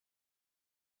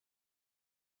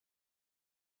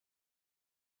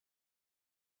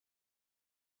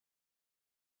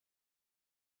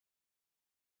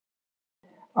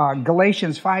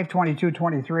Galatians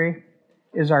 5:22-23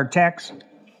 is our text.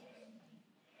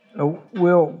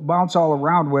 We'll bounce all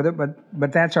around with it,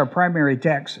 but that's our primary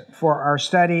text for our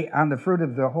study on the fruit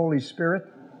of the Holy Spirit.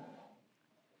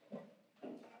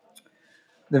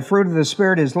 The fruit of the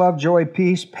Spirit is love, joy,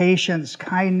 peace, patience,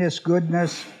 kindness,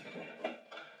 goodness,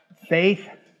 faith.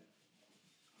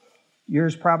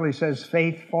 Yours probably says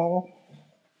faithful.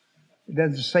 It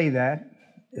doesn't say that.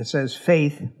 It says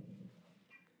faith.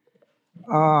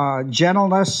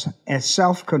 Gentleness and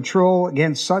self-control.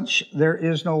 Against such there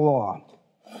is no law.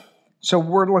 So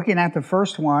we're looking at the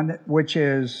first one, which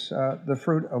is the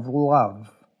fruit of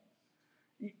love.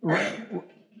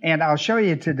 And I'll show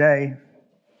you today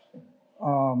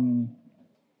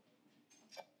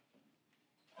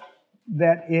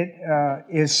that it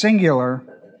is singular.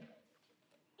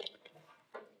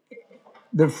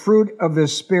 The fruit of the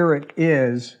Spirit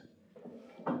is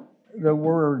the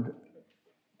word.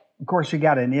 Of course, you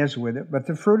got an is with it, but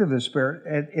the fruit of the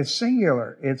Spirit, it's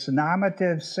singular. It's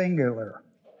nominative singular.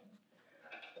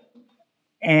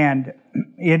 And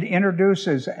it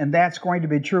introduces, and that's going to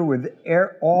be true with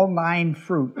all 9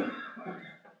 fruit.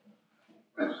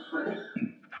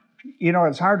 You know,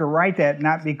 it's hard to write that and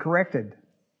not be corrected.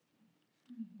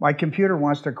 My computer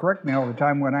wants to correct me all the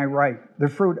time when I write the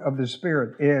fruit of the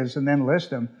Spirit is, and then list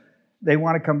them. They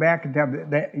want to come back and tell me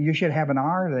that you should have an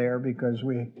R there because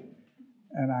you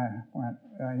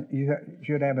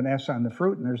should have an S on the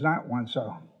fruit, and there's not one,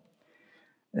 so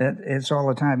it's all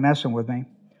the time messing with me.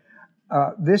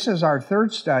 This is our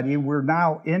third study. We're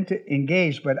now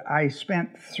engaged, but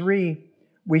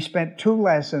we spent 2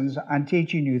 lessons on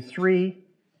teaching you 3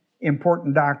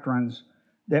 important doctrines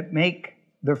that make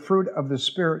the fruit of the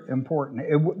Spirit important.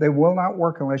 They will not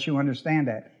work unless you understand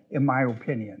that, in my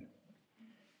opinion.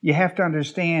 You have to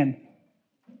understand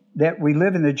that we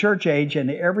live in the church age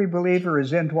and every believer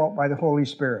is indwelt by the Holy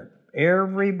Spirit.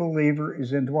 Every believer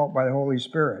is indwelt by the Holy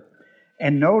Spirit.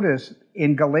 And notice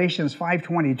in Galatians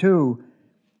 5:22,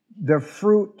 the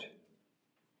fruit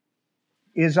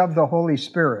is of the Holy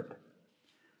Spirit.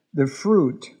 The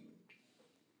fruit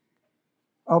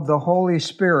of the Holy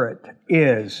Spirit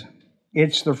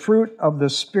it's the fruit of the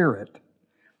Spirit.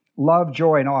 Love,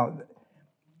 joy, and all.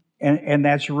 And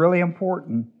that's really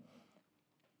important.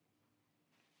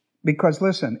 Because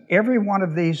listen, every one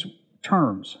of these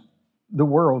terms the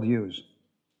world uses.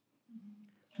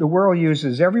 The world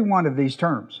uses every one of these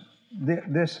terms.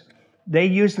 They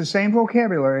use the same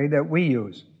vocabulary that we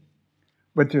use,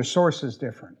 but their source is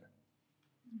different.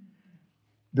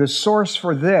 The source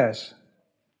for this,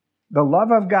 the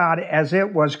love of God as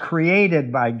it was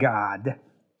created by God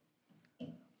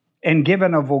and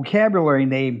given a vocabulary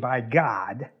name by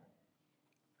God,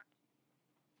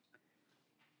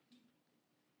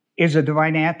 is a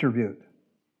divine attribute.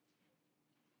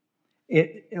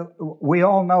 We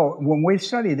all know, when we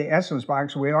study the essence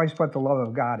box, we always put the love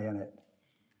of God in it.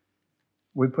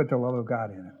 We put the love of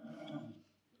God in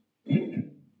it.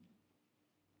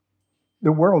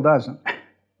 The world doesn't.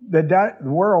 The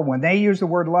world, when they use the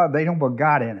word love, they don't put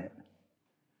God in it.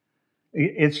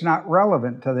 It's not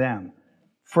relevant to them.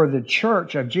 For the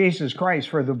church of Jesus Christ,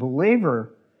 for the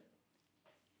believer,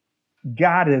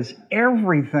 God is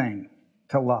everything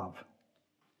to love.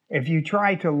 If you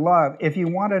try to love, if you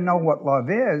want to know what love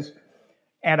is,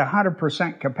 at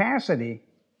 100% capacity,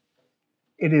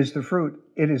 it is the fruit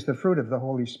of the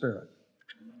Holy Spirit.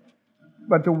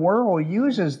 But the world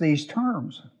uses these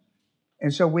terms.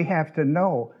 And so we have to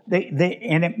know.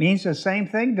 And it means the same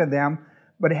thing to them,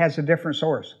 but it has a different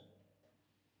source.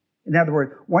 In other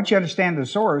words, once you understand the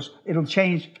source, it'll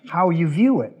change how you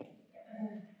view it.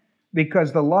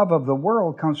 Because the love of the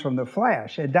world comes from the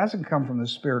flesh. It doesn't come from the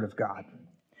Spirit of God.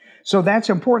 So that's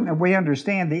important that we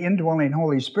understand the indwelling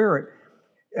Holy Spirit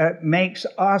makes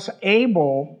us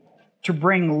able to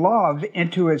bring love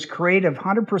into its creative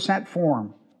 100%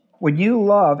 form. When you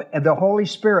love, and the Holy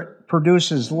Spirit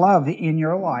produces love in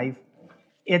your life,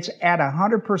 it's at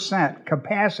 100%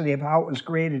 capacity of how it was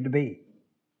created to be.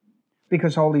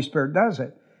 Because the Holy Spirit does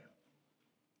it.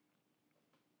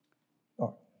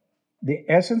 The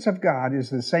essence of God is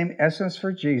the same essence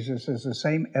for Jesus as the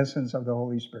same essence of the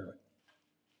Holy Spirit.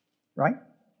 Right?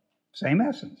 Same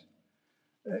essence.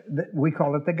 We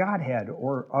call it the Godhead,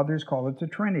 or others call it the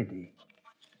Trinity.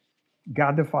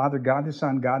 God the Father, God the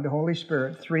Son, God the Holy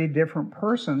Spirit, 3 different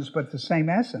persons, but the same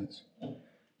essence.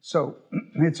 So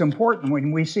it's important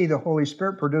when we see the Holy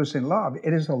Spirit producing love,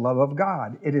 it is the love of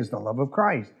God. It is the love of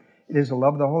Christ. It is the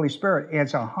love of the Holy Spirit.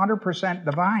 It's 100%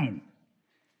 divine.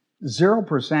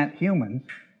 0% human,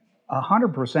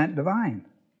 100% divine.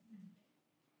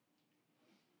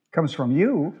 Comes from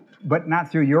you, but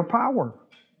not through your power.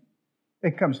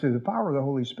 It comes through the power of the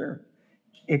Holy Spirit.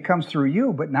 It comes through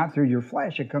you, but not through your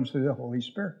flesh. It comes through the Holy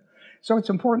Spirit. So it's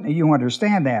important that you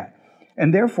understand that.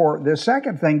 And therefore, the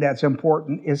second thing that's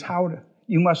important is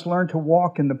you must learn to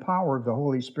walk in the power of the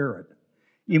Holy Spirit.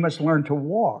 You must learn to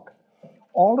walk.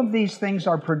 All of these things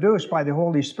are produced by the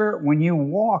Holy Spirit when you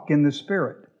walk in the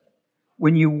Spirit.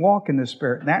 When you walk in the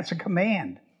Spirit. That's a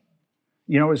command.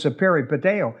 It's a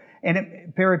peripateo.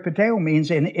 And peripateo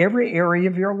means in every area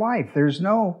of your life.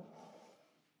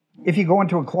 If you go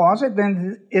into a closet,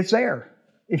 then it's there.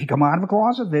 If you come out of a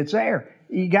closet, it's there.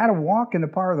 You got to walk in the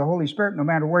power of the Holy Spirit no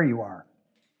matter where you are.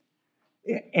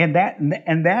 And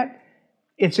that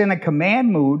it's in a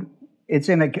command mood. It's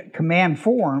in a command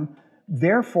form.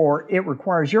 Therefore, it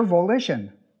requires your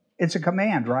volition. It's a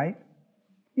command, right?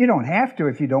 You don't have to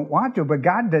if you don't want to, but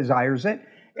God desires it,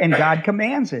 and God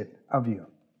commands it of you.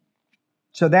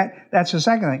 So that's the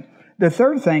second thing. The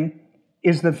third thing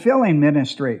is the filling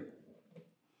ministry.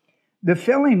 The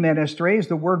filling ministry is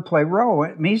the word plero.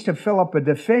 It means to fill up a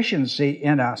deficiency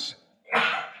in us.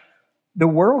 The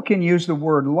world can use the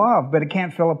word love, but it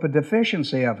can't fill up a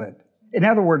deficiency of it. In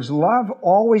other words, love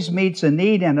always meets a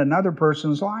need in another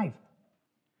person's life.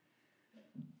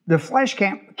 The flesh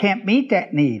can't meet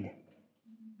that need.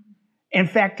 In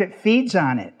fact, it feeds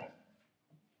on it.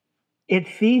 It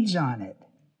feeds on it.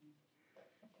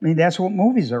 I mean, that's what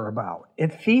movies are about.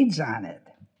 It feeds on it.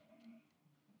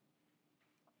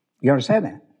 You understand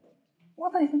that?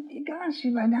 Well, gosh,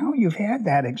 by now you've had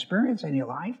that experience in your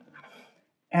life.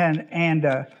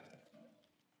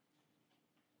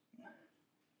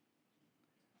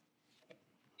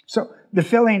 So the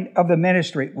filling of the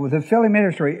ministry, with the filling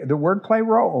ministry, the word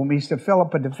plero means to fill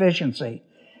up a deficiency.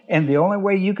 And the only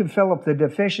way you can fill up the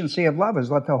deficiency of love is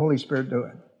let the Holy Spirit do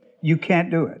it. You can't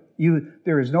do it.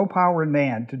 There is no power in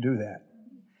man to do that.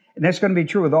 And that's going to be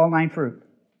true with all 9 fruit.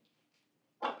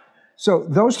 So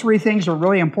those 3 things are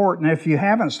really important. If you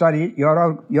haven't studied, you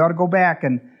ought to go back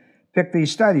and pick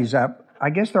these studies up. I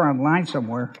guess they're online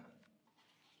somewhere.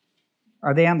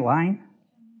 Are they online?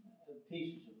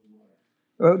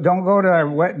 Don't go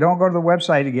to the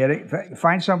website to get it.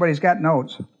 Find somebody who's got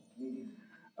notes.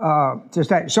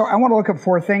 So I want to look at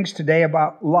 4 things today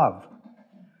about love,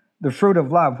 the fruit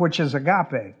of love, which is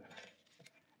agape.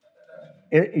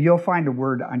 You'll find a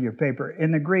word on your paper.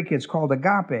 In the Greek, it's called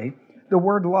agape. The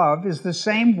word love is the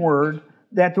same word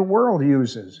that the world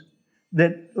uses.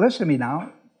 Listen to me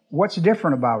now. What's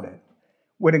different about it?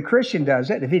 When a Christian does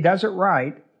it, if he does it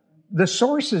right, the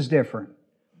source is different.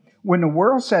 When the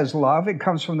world says love, it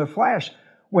comes from the flesh.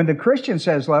 When the Christian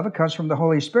says love, it comes from the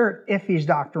Holy Spirit, if he's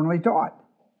doctrinally taught.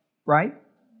 Right?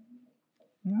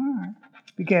 All right.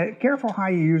 Be careful how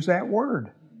you use that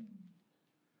word,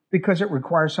 because it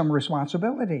requires some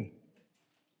responsibility.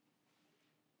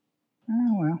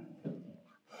 Oh, well.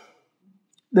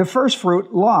 The first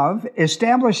fruit, love,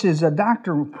 establishes a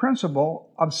doctrinal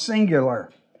principle of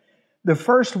singular. The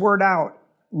first word out,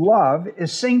 love,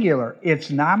 is singular. It's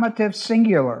nominative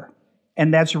singular,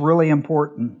 and that's really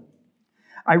important.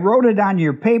 I wrote it on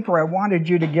your paper. I wanted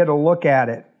you to get a look at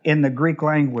it in the Greek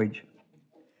language.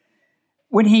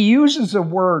 When he uses the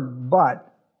word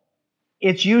but,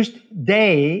 it's used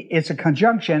they, it's a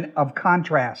conjunction of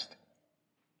contrast.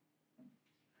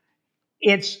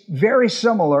 It's very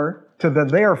similar to the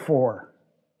therefore.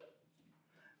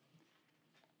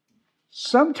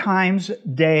 Sometimes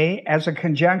they, as a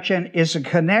conjunction, is a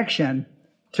connection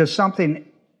to something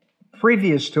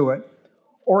previous to it,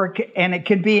 and it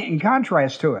can be in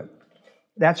contrast to it.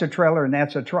 That's a trailer and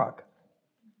that's a truck.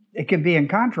 It can be in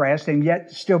contrast and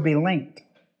yet still be linked.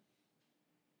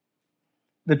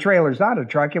 The trailer's not a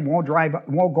truck. It won't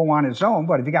go on its own,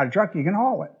 but if you got a truck, you can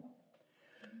haul it.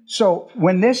 So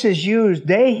when this is used,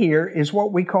 they here is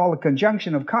what we call a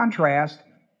conjunction of contrast.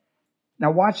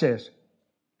 Now watch this.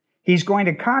 He's going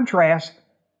to contrast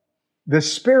the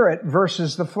spirit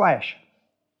versus the flesh.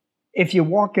 If you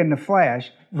walk in the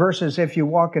flesh versus if you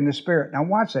walk in the spirit. Now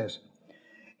watch this.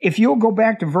 If you'll go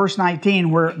back to verse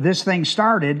 19 where this thing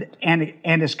started and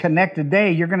it's connected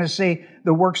day, you're going to see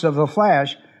the works of the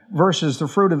flesh versus the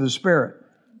fruit of the Spirit.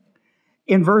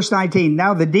 In verse 19,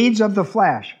 now the deeds of the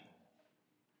flesh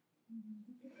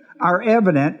are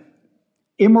evident: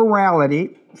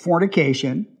 immorality,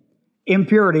 fornication,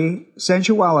 impurity,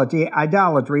 sensuality,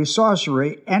 idolatry,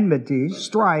 sorcery, enmity,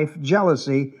 strife,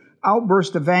 jealousy,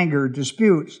 outburst of anger,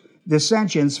 disputes,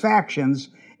 dissensions, factions,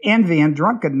 envy and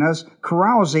drunkenness,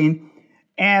 carousing,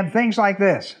 and things like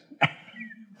this.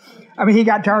 I mean, he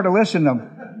got tired of listing them.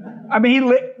 I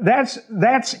mean,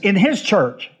 that's in his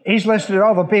church. He's listed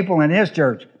all the people in his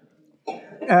church.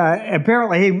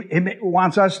 Apparently, he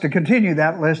wants us to continue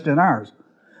that list in ours.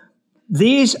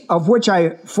 These of which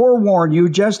I forewarn you,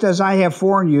 just as I have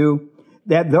forewarned you,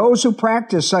 that those who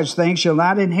practice such things shall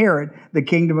not inherit the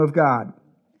kingdom of God.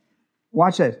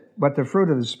 Watch this. But the fruit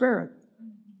of the Spirit.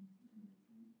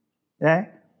 Okay?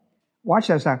 Watch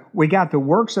this now. We got the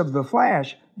works of the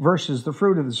flesh versus the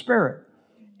fruit of the Spirit.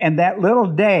 And that little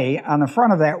day on the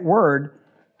front of that word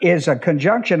is a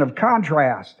conjunction of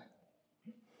contrast.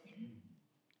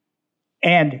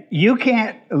 And you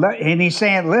can't, and he's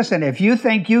saying, listen, if you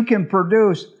think you can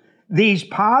produce these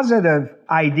positive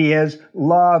ideas,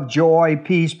 love, joy,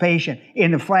 peace, patience,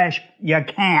 in the flesh, you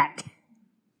can't.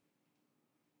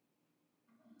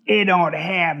 You don't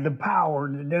have the power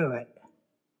to do it.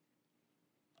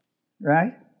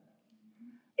 Right?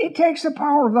 It takes the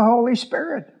power of the Holy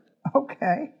Spirit.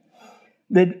 Okay.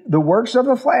 The works of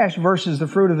the flesh versus the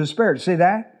fruit of the Spirit. See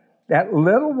that? That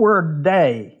little word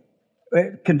day.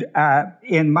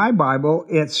 In my Bible,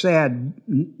 it said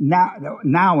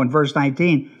now in verse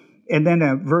 19, and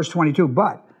then verse 22.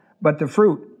 But the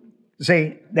fruit.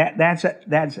 See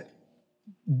that's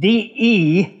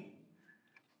DE,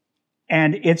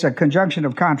 and it's a conjunction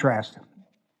of contrast.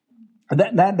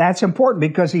 That's important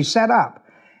because he's set up.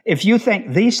 If you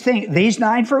think these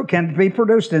 9 fruit can be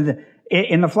produced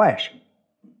in the flesh,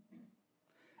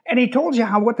 and he told you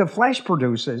what the flesh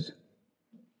produces.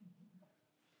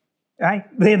 Right?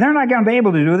 They're not going to be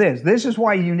able to do this. This is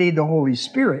why you need the Holy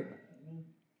Spirit.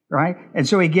 Right? And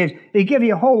so he gives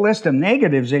you a whole list of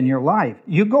negatives in your life.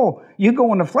 You go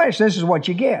in the flesh, this is what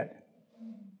you get.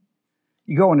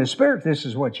 You go in the Spirit, this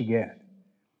is what you get.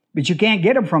 But you can't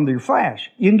get them from your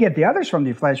flesh. You can get the others from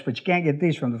the flesh, but you can't get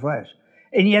these from the flesh.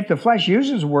 And yet the flesh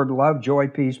uses the word love, joy,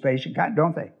 peace, patience,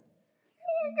 don't they?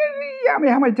 I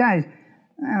mean, how many times?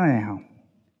 I don't know.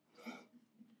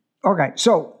 Okay,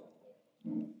 so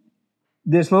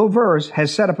this little verse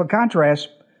has set up a contrast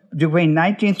between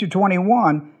 19 through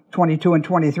 21, 22 and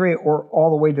 23, or all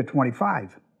the way to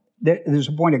 25. There's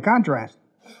a point of contrast.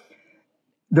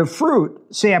 The fruit,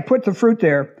 see, I put the fruit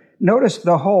there. Notice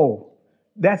the whole.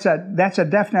 That's a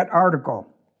definite article.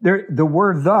 The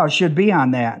word the should be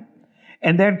on that.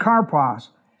 And then karpos.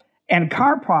 And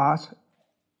karpos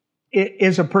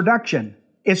is a production.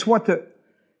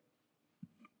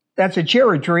 That's a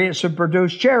cherry tree. It should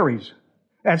produce cherries.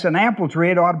 That's an apple tree.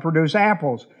 It ought to produce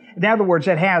apples. In other words,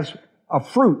 it has a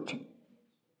fruit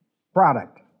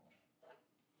product.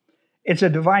 It's a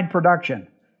divine production.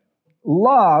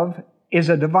 Love is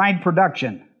a divine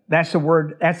production. That's the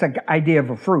word, that's the idea of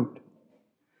a fruit.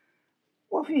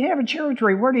 Well, if you have a cherry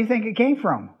tree, where do you think it came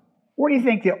from? Where do you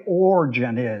think the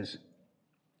origin is?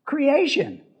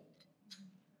 Creation.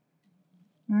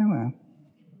 Oh, well.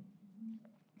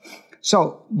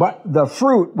 So, but the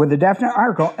fruit with a definite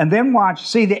article, and then watch,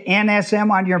 see the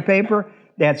NSM on your paper?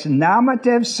 That's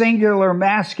nominative, singular,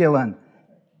 masculine.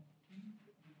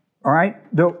 All right?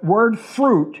 The word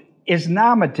fruit is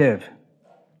nominative,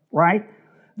 right?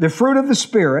 The fruit of the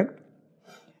Spirit,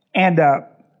 and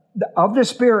of the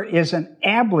Spirit is an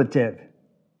ablative.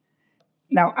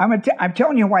 Now, I'm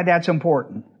telling you why that's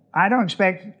important. I don't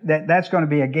expect that that's going to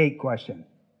be a gate question.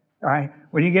 All right?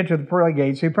 When you get to the pearly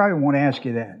gates, he probably won't ask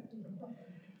you that.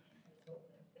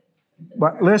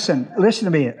 But listen to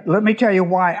me. Let me tell you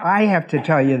why I have to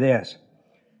tell you this.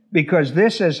 Because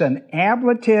this is an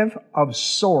ablative of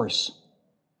source.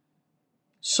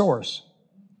 Source.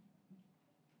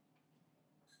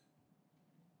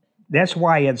 That's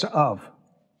why it's of.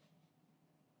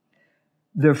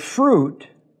 The fruit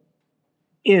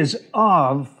is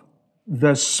of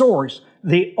the source.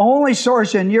 The only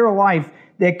source in your life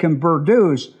that can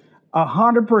produce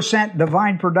 100%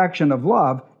 divine production of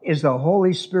love is the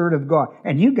Holy Spirit of God.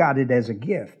 And you got it as a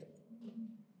gift.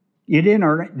 You didn't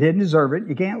earn it, didn't deserve it,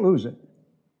 you can't lose it.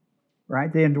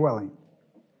 Right? The indwelling.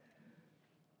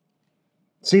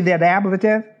 See that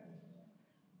ablative?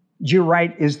 Did you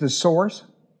write is the source?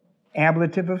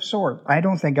 Ablative of source. I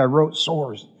don't think I wrote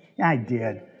source. I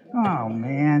did. Oh,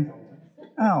 man.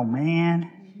 Oh,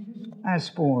 man. I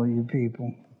spoil you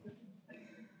people.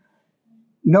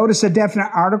 Notice a definite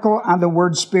article on the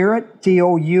word spirit,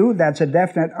 T-O-U. That's a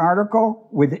definite article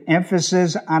with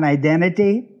emphasis on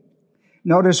identity.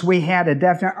 Notice we had a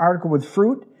definite article with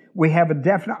fruit. We have a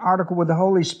definite article with the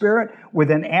Holy Spirit with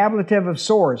an ablative of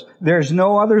source. There's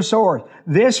no other source.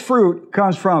 This fruit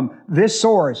comes from this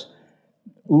source.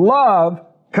 Love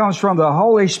comes from the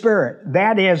Holy Spirit.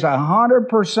 That is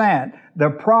 100% the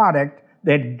product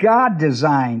that God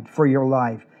designed for your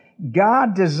life.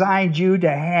 God designed you to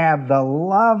have the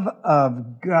love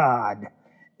of God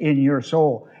in your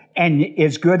soul. And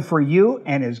it's good for you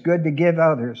and it's good to give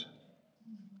others.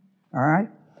 All right?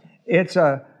 It's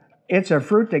a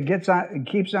fruit that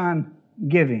keeps on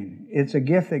giving. It's a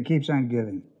gift that keeps on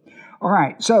giving. All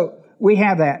right, so we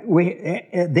have that.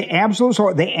 The absolute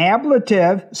source, the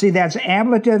ablative, see that's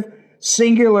ablative,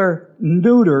 singular,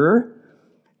 neuter.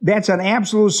 That's an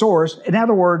absolute source. In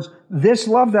other words, this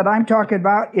love that I'm talking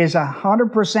about is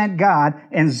 100% God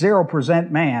and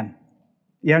 0% man.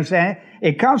 You understand?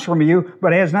 It comes from you,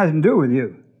 but it has nothing to do with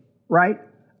you, right?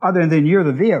 Other than you're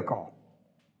the vehicle.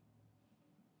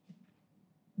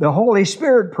 The Holy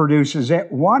Spirit produces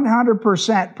it.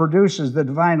 100% produces the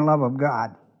divine love of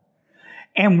God.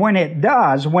 And when it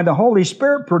does, when the Holy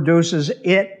Spirit produces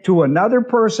it to another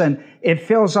person, it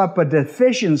fills up a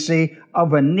deficiency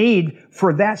of a need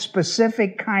for that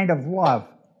specific kind of love.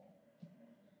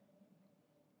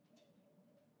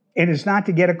 It is not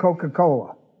to get a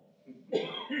Coca-Cola.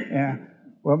 Yeah,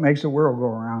 what makes the world go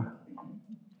around?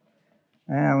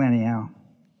 Well, anyhow.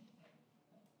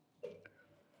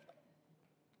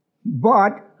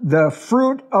 But the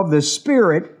fruit of the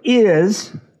Spirit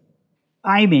is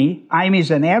Ime. Ime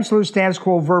is an absolute status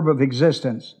quo verb of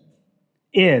existence.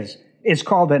 Is. It's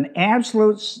called an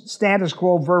absolute status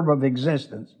quo verb of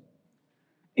existence.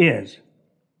 Is.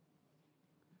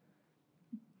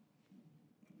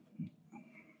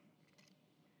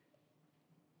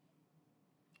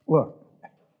 Look.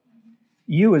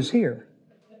 You is here.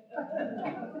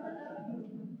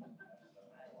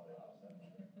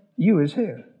 You is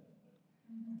here.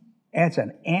 That's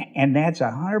and that's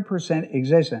 100%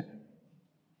 existent.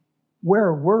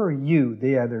 Where were you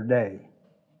the other day?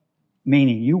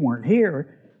 Meaning you weren't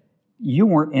here. You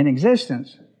weren't in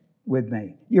existence with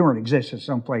me. You were in existence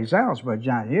someplace else, but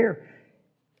not here.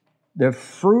 The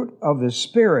fruit of the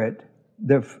Spirit,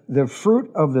 the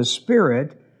fruit of the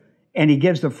Spirit, and he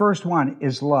gives the first one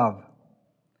is love.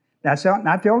 That's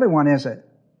not the only one, is it?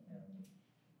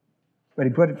 But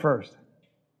he put it first.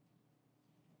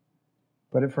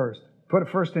 Put it first. Put it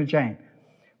first in the chain.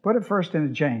 Put it first in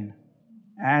the chain.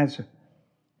 And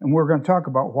we're going to talk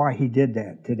about why he did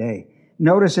that today.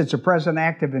 Notice it's a present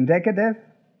active indicative.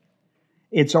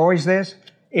 It's always this.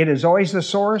 It is always the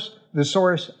source. The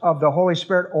source of the Holy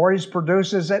Spirit always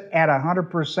produces it at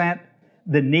 100%.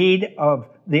 The need of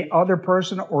the other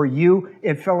person or you,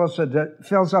 it fills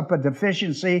up a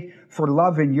deficiency for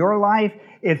love in your life.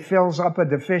 It fills up a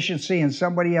deficiency in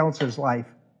somebody else's life.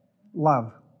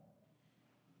 Love.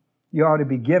 You ought to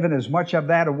be giving as much of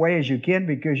that away as you can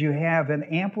because you have an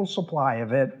ample supply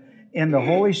of it in the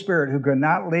Holy Spirit who could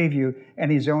not leave you, and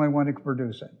He's the only one who can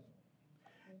produce it.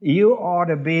 You ought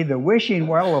to be the wishing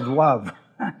well of love.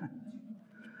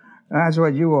 That's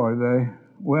what you ought to be.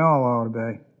 We all ought to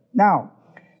be. Now,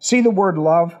 see the word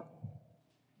love?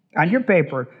 On your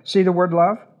paper, see the word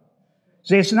love?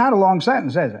 See, it's not a long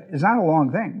sentence, is it? It's not a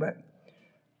long thing, but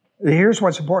here's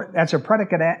what's important. That's a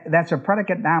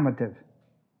predicate nominative.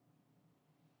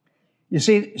 You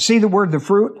see the word the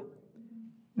fruit?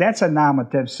 That's a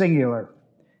nominative, singular.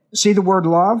 See the word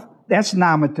love? That's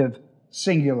nominative,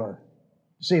 singular.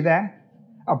 See that?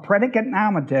 A predicate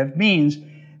nominative means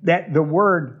that the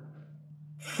word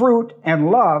fruit and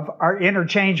love are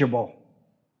interchangeable.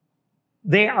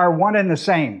 They are one and the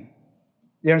same.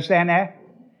 You understand that?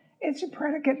 It's a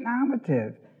predicate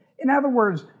nominative. In other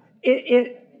words,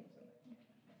 the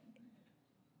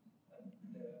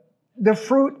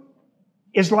fruit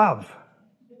is love.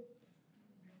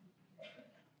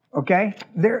 Okay?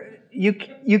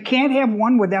 You can't have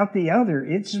one without the other.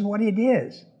 It's what it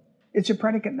is. It's a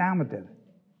predicate nominative.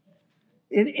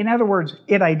 In other words,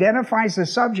 it identifies the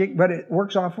subject, but it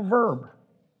works off a verb.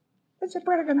 It's a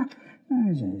predicate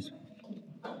nominative.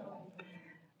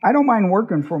 I don't mind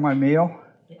working for my meal,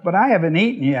 but I haven't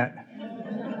eaten yet.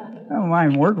 I don't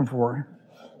mind working for it.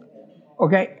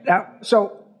 Okay, now,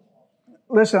 so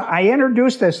listen, I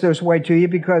introduced this way to you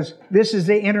because this is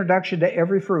the introduction to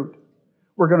every fruit.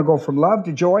 We're going to go from love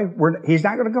to joy. He's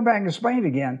not going to come back and explain it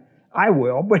again. I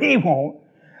will, but he won't.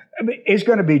 I mean, it's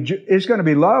going to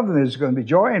be love, and there's going to be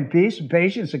joy and peace and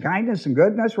patience and kindness and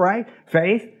goodness, right?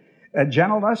 Faith,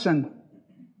 gentleness, and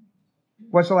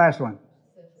what's the last one?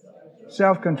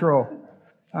 Self-control.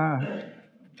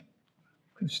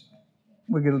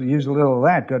 We could use a little of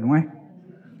that, couldn't we?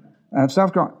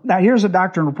 Self-control. Now, here's a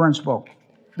doctrinal principle.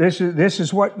 This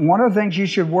is what one of the things you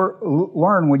should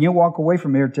learn when you walk away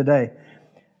from here today.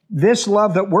 This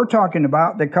love that we're talking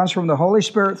about that comes from the Holy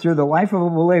Spirit through the life of a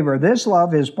believer, this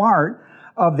love is part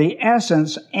of the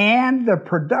essence and the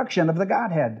production of the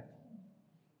Godhead.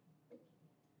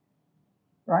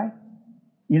 Right?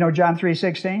 You know John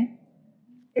 3:16?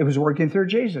 It was working through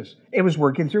Jesus. It was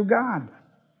working through God.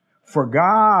 For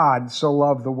God so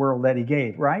loved the world that He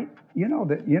gave, right? You know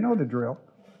the drill.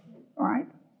 All right?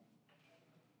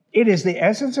 It is the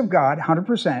essence of God,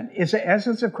 100%. It's the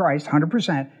essence of Christ,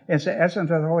 100%. It's the essence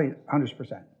of the Holy,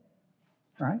 100%.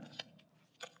 Right?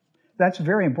 That's a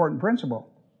very important principle.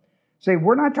 See,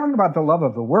 we're not talking about the love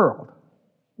of the world.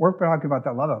 We're talking about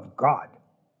the love of God.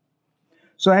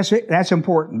 So that's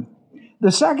important.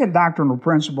 The second doctrinal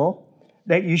principle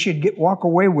that you should walk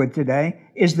away with today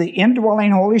is the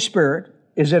indwelling Holy Spirit.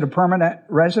 Is it a permanent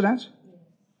residence?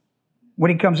 When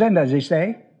He comes in, does He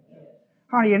stay?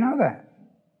 How do you know that?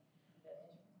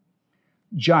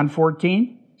 John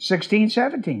 14, 16,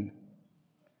 17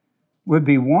 would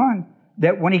be one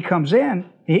that when He comes in,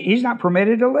 He's not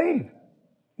permitted to leave.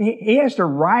 He has to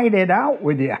ride it out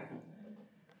with you.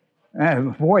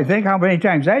 Boy, think how many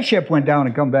times that ship went down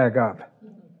and come back up.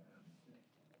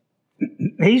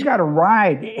 He's got to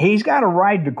ride. He's got to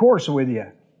ride the course with you.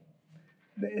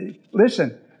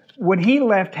 Listen, when He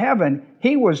left heaven,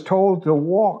 He was told to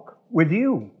walk with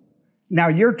you. Now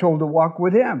you're told to walk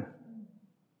with Him.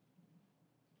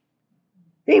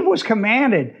 He was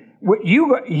commanded,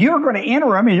 you're going to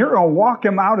enter Him and you're going to walk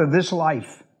Him out of this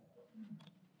life.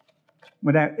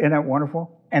 Isn't that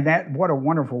wonderful? And what a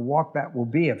wonderful walk that will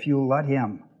be if you let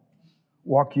Him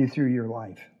walk you through your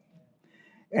life.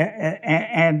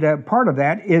 And part of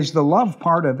that is the love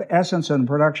part of essence and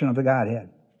production of the Godhead.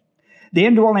 The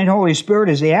indwelling Holy Spirit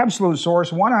is the absolute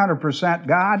source, 100%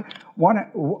 God,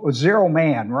 0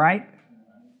 man, right?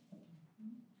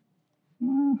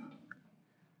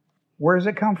 Where does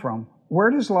it come from? Where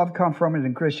does love come from in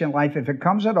the Christian life? If it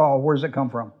comes at all, where does it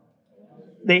come from?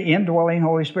 The indwelling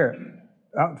Holy Spirit.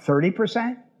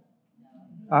 30%?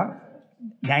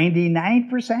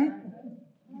 99%?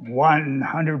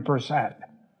 100%.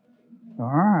 All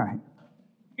right.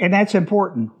 And that's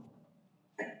important.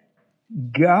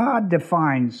 God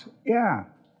defines, yeah.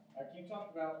 Can you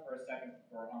talk about for a second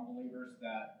for unbelievers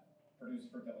that produce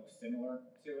fruit that looks similar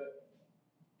to it?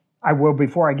 I will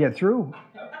before I get through.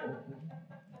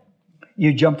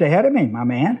 You jumped ahead of me, my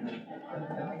man.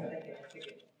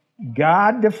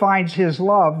 God defines His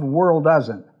love, the world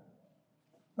doesn't.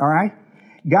 All right?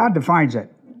 God defines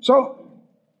it. So,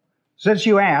 since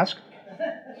you ask,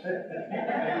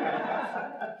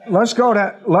 let's go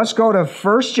to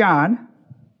 1 John.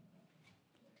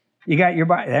 You got your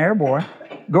Bible there, boy.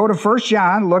 Go to 1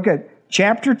 John, look at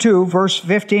chapter 2, verse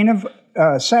 15 of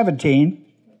 17.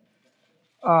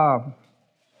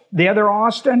 The other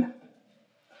Austin,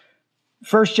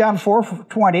 1 John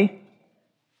 4:20.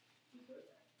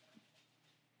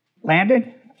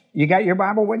 Landon, you got your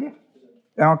Bible with you?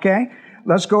 Okay.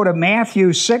 Let's go to Matthew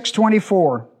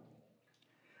 6:24.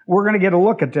 We're going to get a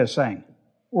look at this thing.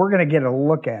 We're going to get a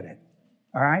look at it.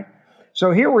 All right?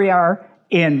 So here we are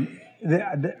in,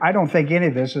 I don't think any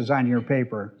of this is on your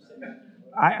paper.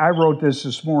 I wrote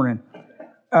this morning.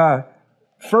 1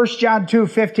 John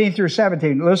 2:15 through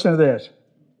 17. Listen to this.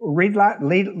 Read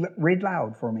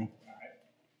loud for me.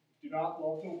 Do not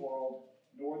love the world,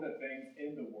 nor the things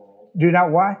in the world. Do not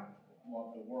what?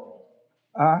 Love the world.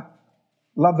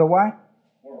 Love the what?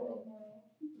 World.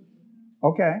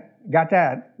 Okay, got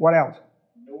that. What else?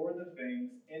 Nor the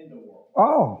things in the world.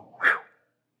 Oh, whew.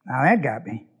 Now that got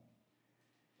me.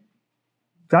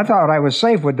 I thought I was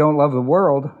safe with don't love the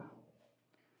world.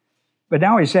 But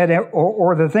now he said,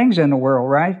 or the things in the world,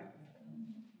 right?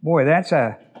 Boy, that's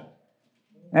a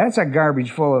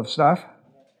garbage full of stuff.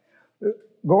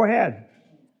 Go ahead.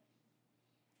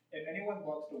 If anyone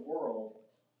loves the world,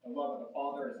 the love of the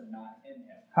Father is not in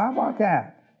him. How about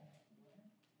that?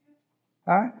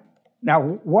 Huh?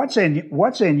 Now, what's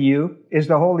in you is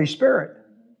the Holy Spirit,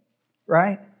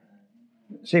 right?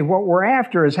 See, what we're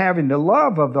after is having the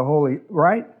love of the Holy,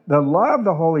 right? The love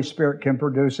the Holy Spirit can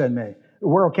produce in me. The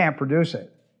world can't produce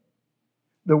it.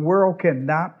 The world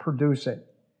cannot produce it.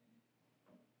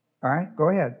 All right, go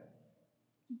ahead.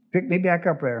 Pick me back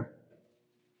up there.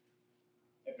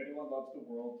 If anyone loves the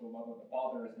world, the love of the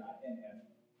Father is not in him.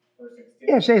 Verse 16.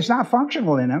 Yeah, see, it's not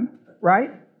functional in him,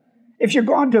 right? If you're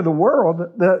going to the world,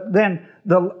 then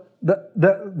the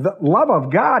love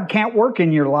of God can't work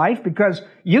in your life because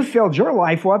you filled your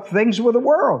life with things with the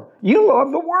world. You love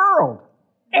the world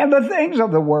and the things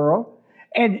of the world,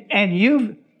 and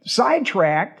you've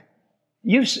sidetracked.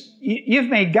 You've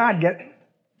made God get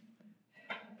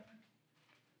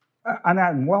an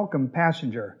unwelcome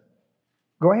passenger.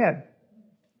 Go ahead.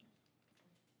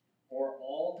 For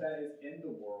all that is in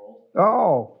the world.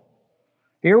 Oh,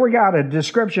 here we got a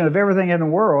description of everything in the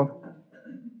world.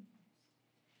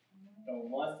 The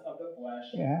lust of the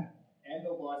flesh. Yeah. And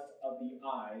the lust of the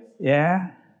eyes.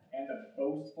 Yeah. And the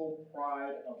boastful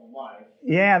pride of life.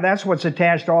 Yeah, that's what's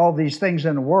attached to all these things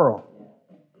in the world.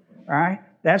 All right?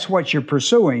 That's what you're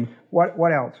pursuing.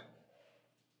 What else?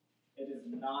 It is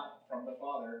not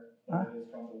Huh? It is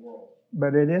from the world.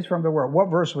 But it is from the world. What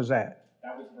verse was that?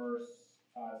 That was verse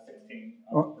 16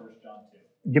 Oh. of 1 John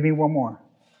 2. Give me one more.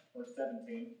 Verse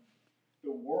 17.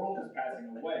 The world is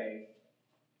passing away,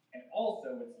 and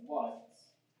also its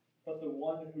lusts, but the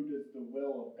one who does the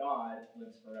will of God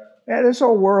lives forever. Yeah, this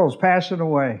whole world's passing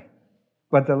away,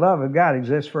 but the love of God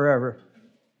exists forever.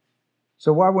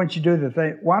 So why wouldn't you do the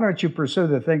thing? Why don't you pursue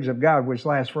the things of God which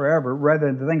last forever, rather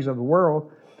than the things of the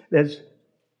world that's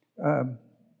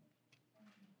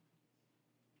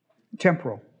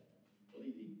temporal,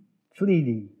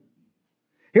 fleeting?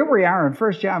 Here we are in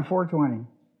 1 John 4:20.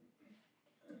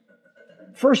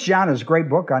 1 John is a great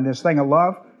book on this thing of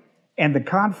love and the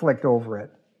conflict over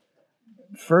it.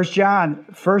 1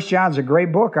 John's a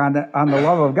great book on the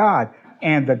love of God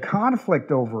and the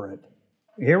conflict over it.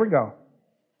 Here we go.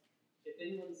 If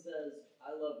anyone says,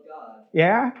 I love God,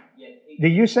 Yeah? yet hates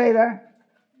Did you say that?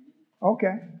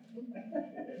 Okay.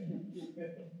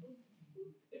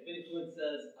 if anyone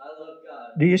says, I love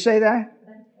God, Do you say that?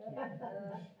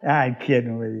 I'm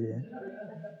kidding with you.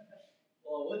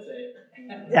 well, I would say it.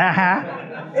 Uh-huh.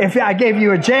 If I gave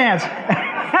you a chance.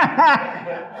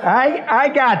 I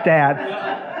got that.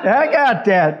 I got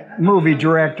that, movie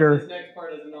director. This next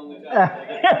part isn't only God. If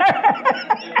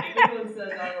anyone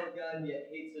says, I love God, yet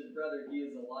hates his brother, he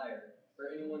is a liar. For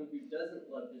anyone who doesn't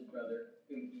love his brother,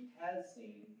 whom he has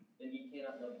seen, then he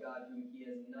cannot love God, whom he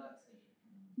has not seen.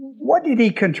 What did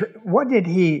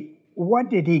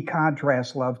he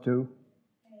contrast love to?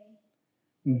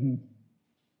 Mm-hmm.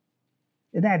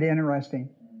 Isn't that interesting?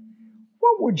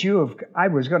 What would you have? I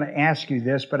was going to ask you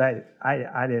this, but I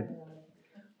didn't.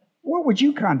 What would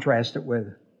you contrast it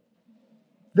with?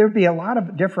 There'd be a lot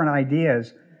of different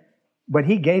ideas, but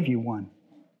he gave you one.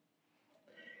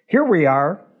 Here we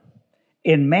are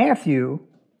in Matthew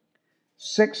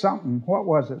 6 something. What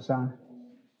was it, son?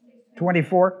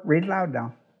 24? Read loud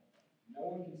now. No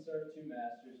one can serve two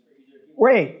masters, for either he will...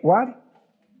 Wait, what?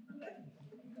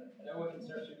 No one can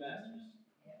serve two masters.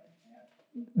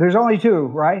 There's only two,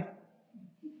 right?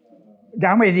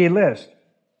 How many did he list?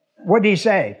 What did he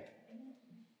say?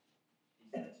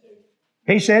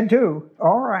 He said two.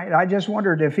 All right. I just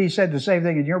wondered if he said the same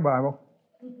thing in your Bible.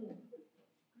 For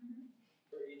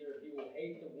either he will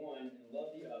hate the one and love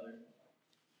the other.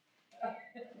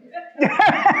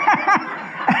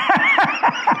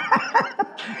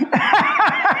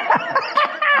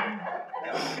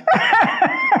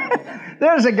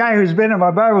 There's a guy who's been in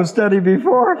my Bible study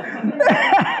before. He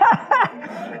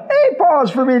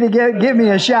paused for me to give me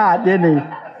a shot, didn't he?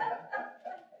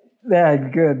 Yeah,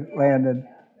 good, Landon.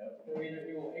 For either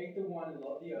he will hate the one and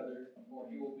love the other, or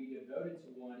he will be devoted to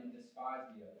one and despise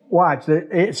the other. Watch,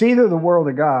 it's either the world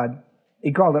of God.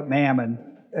 He called it mammon.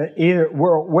 Either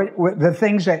world, the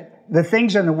things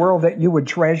in the world that you would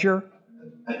treasure,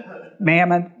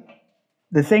 mammon.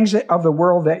 The things of the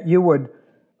world that you would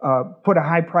put a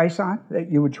high price on,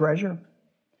 that you would treasure.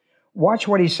 Watch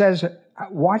what he says.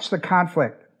 Watch the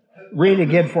conflict. Read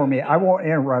again for me. I won't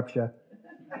interrupt you. Not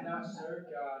serve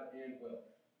God and will.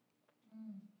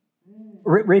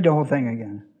 Read the whole thing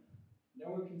again.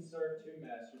 No one can serve two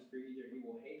masters, for either he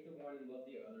will hate the one and love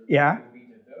the other, Yeah. or he will be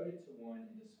devoted to one and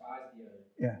despise the other.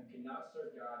 Yeah. You cannot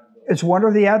serve God and will. It's one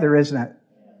or the other, isn't it?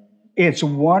 It's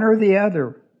one or the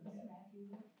other.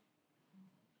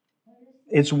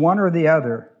 It's one or the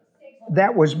other.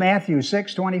 That was Matthew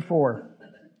 6:24.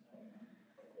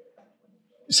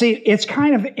 See, it's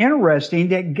kind of interesting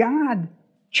that God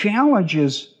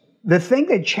challenges, the thing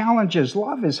that challenges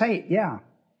love is hate, yeah. And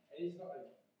he's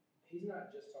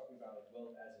not just talking about like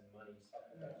wealth as in money. He's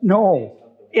talking about No,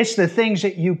 it's the things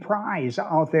that you prize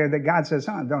out there that God says,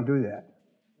 don't do that.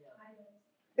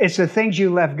 It's the things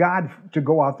you left God to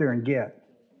go out there and get.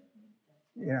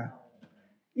 Yeah.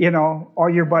 You know, all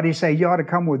your buddies say, you ought to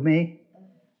come with me.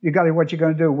 You got what you're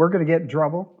going to do. We're going to get in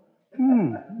trouble.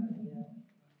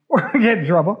 We're going to get in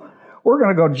trouble. We're going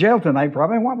to go to jail tonight,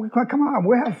 probably. Come on,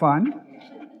 we'll have fun.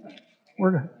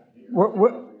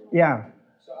 Yeah.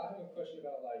 So I have a question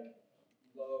about like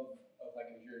love of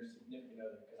like if you're a significant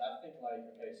other, because I think like,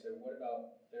 okay, so what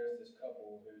about there's this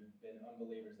couple who've been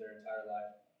unbelievers their entire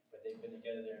life, but they've been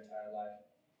together their entire life.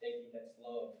 They think that's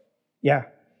love. Yeah.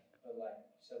 But like,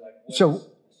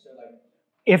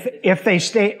 if they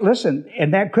stay, listen,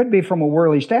 and that could be from a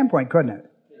worldly standpoint, couldn't it?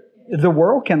 The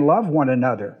world can love one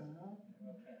another.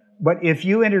 But if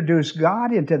you introduce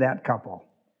God into that couple,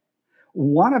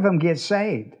 one of them gets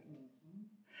saved.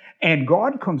 And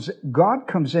God comes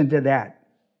into that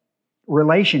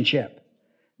relationship.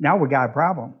 Now we got a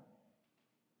problem.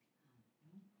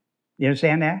 You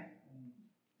understand that?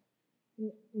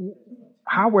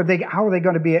 How are they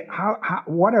going to be,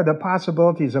 what are the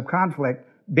possibilities of conflict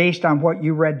based on what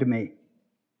you read to me.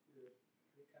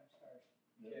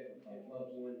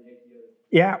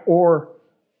 Yeah, or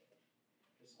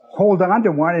hold on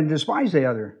to one and despise the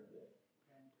other.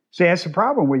 See, that's the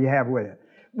problem you have with it.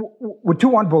 With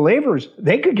two unbelievers,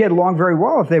 they could get along very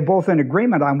well if they're both in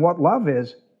agreement on what love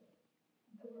is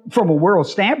from a world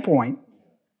standpoint.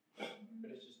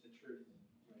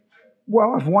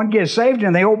 Well, if one gets saved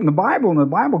and they open the Bible and the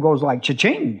Bible goes like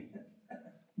cha-ching,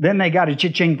 then they got a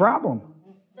cha-ching problem.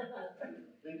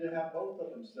 Then to have both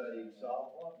of them study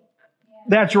solve one.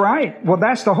 That's right. Well,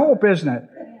 that's the hope, isn't it?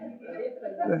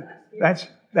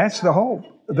 That's the hope.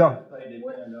 They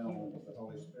depend on the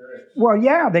Holy Spirit. Well,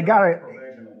 yeah, they got to.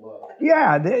 Provision of love.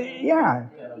 Yeah. And a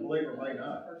believer may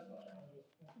not.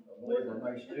 A believer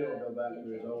may still go back to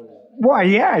his old. Well,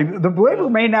 yeah, the believer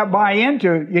may not buy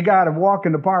into you got to walk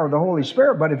in the power of the Holy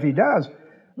Spirit, but if he does, I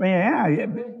mean, yeah.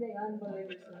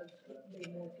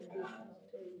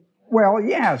 Well,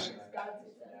 yes.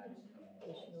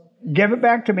 Give it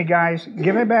back to me, guys.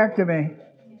 Give it back to me.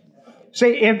 See,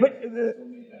 if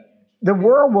the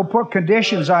world will put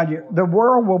conditions on you. The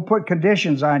world will put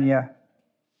conditions on you.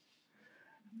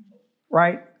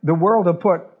 Right? The world will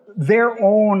put their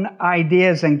own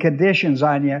ideas and conditions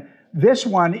on you. This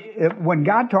one, when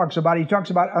God talks about it, he talks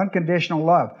about unconditional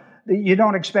love. You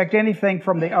don't expect anything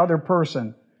from the other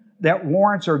person that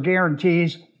warrants or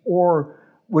guarantees or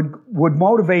would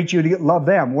motivate you to love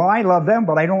them. Well, I love them,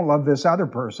 but I don't love this other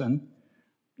person.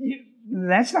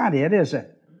 That's not it, is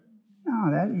it?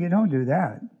 No, you don't do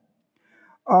that.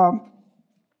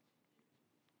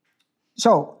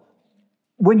 So,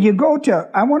 when you go to,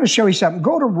 I want to show you something.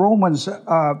 Go to Romans.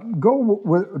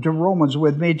 To Romans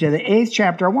with me to the 8th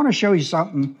chapter. I want to show you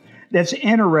something that's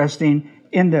interesting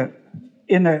in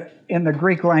the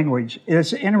Greek language.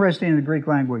 It's interesting in the Greek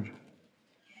language.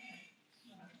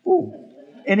 Ooh,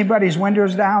 anybody's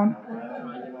windows down?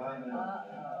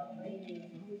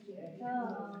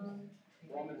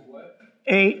 Romans what?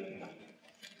 8.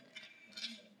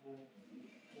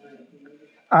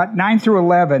 9 through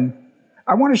 11.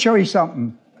 I want to show you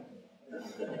something.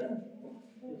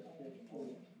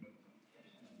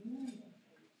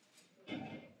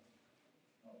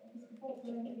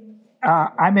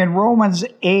 I'm in Romans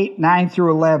 8, 9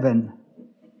 through 11.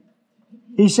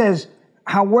 He says,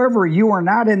 however, you are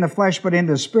not in the flesh, but in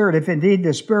the Spirit, if indeed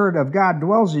the Spirit of God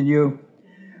dwells in you.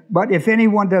 But if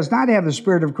anyone does not have the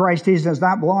Spirit of Christ, he does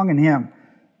not belong in him.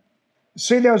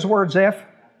 See those words, if?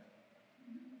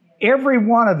 Every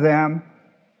one of them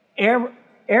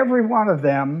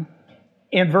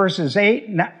in verses 8,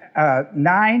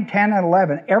 9, 10, and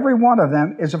 11, every one of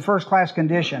them is a first-class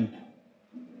condition.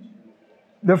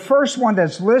 The first one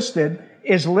that's listed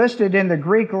is listed in the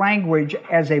Greek language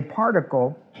as a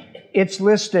particle. It's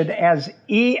listed as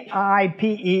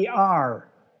E-I-P-E-R.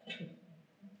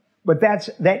 But that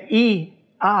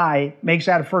E-I makes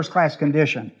that a first-class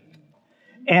condition.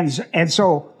 And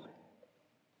so,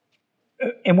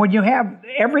 and when you have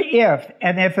every if,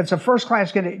 and if it's a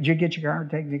first-class condition, did you get your car?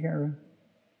 Take the car.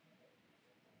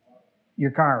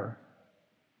 Your car.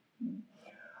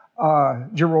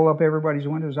 Did you roll up everybody's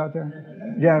windows out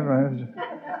there? Yeah.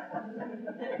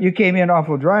 You came in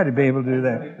awful dry to be able to do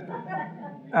that.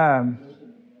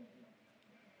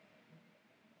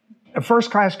 A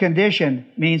first-class condition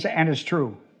means, and it's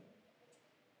true.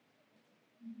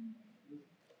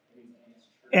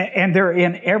 And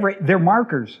they're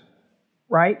markers,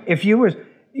 right? If you was,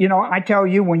 I tell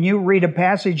you, when you read a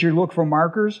passage, you look for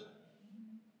markers.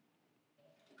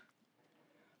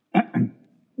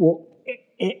 Well,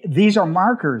 these are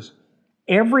markers.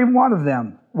 Every one of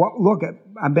them.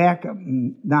 I'm back up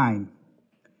 9.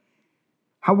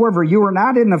 However, you are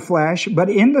not in the flesh, but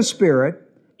in the Spirit,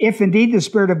 if indeed the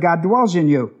Spirit of God dwells in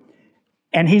you.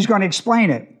 And he's going to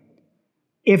explain it.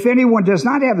 If anyone does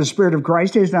not have the Spirit of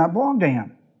Christ, he does not belong to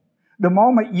him. The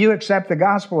moment you accept the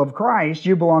gospel of Christ,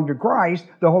 you belong to Christ,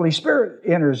 the Holy Spirit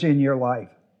enters in your life.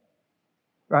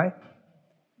 Right?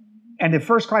 And the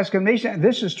first-class condition,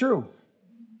 this is true.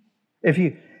 If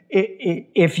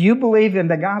you believe in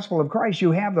the gospel of Christ,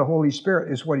 you have the Holy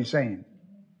Spirit, is what he's saying.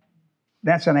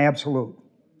 That's an absolute.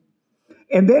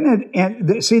 And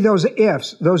then, see those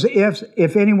ifs,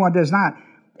 if anyone does not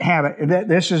have it,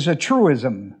 this is a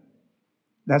truism.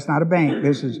 That's not a bank.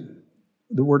 This is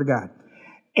the Word of God.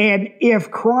 And if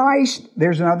Christ,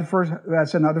 that's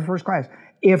another first class.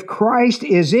 If Christ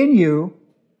is in you,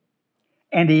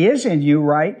 and he is in you,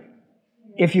 right?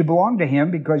 If you belong to him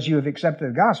because you have accepted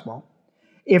the gospel.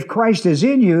 If Christ is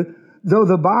in you, though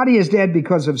the body is dead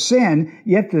because of sin,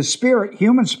 yet the spirit,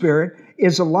 human spirit,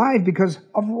 is alive because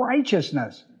of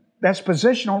righteousness. That's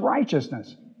positional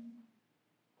righteousness.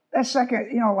 That's second,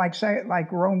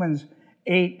 like Romans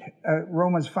 8,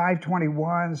 Romans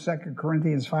 5:21, 2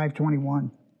 Corinthians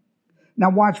 5:21. Now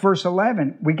watch verse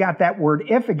 11. We got that word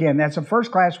if again. That's a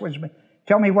first class, which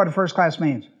tell me what a first class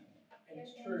means. And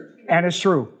it's true. And it's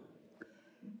true.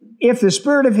 If the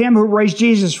spirit of him who raised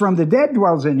Jesus from the dead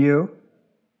dwells in you,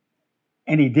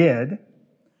 and he did,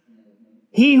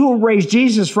 he who raised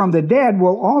Jesus from the dead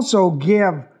will also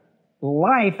give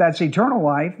life, that's eternal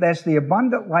life, that's the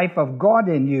abundant life of God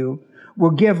in you,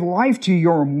 will give life to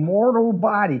your mortal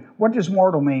body. What does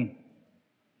mortal mean?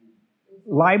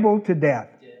 Liable to death.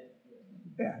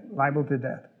 Yeah, liable to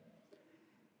death.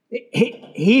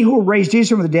 He who raised Jesus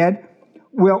from the dead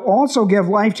will also give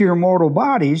life to your mortal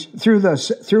bodies through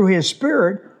his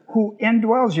Spirit who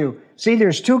indwells you. See,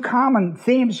 there's two common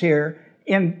themes here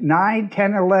in 9,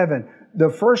 10, 11. The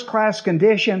first class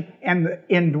condition and the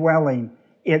indwelling.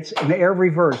 It's in every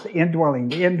verse, the indwelling,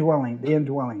 the indwelling, the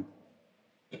indwelling.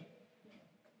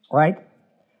 Right?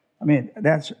 I mean,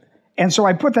 and so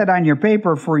I put that on your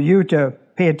paper for you to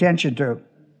pay attention to.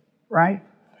 Right?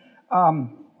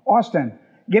 Austin,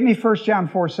 give me 1 John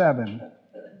 4:7.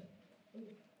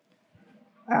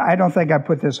 I don't think I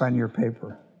put this on your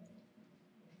paper.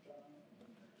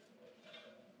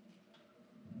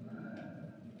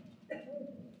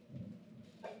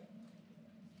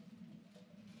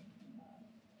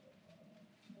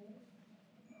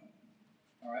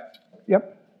 All right.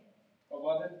 Yep.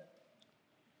 Beloved,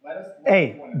 let us love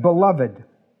Hey, one another. beloved.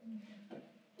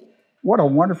 What a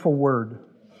wonderful word.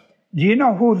 Do you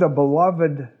know who the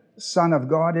beloved Son of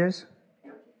God is?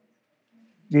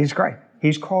 Jesus Christ.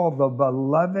 He's called the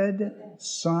beloved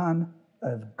Son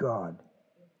of God.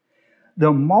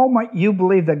 The moment you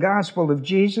believe the gospel of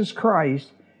Jesus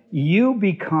Christ, you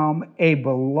become a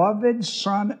beloved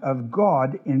Son of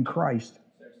God in Christ.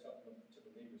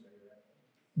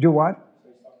 Do what?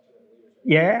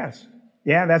 Yes.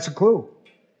 Yeah, that's a clue.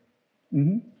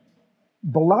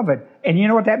 Beloved. And you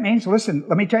know what that means? Listen,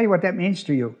 let me tell you what that means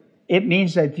to you. It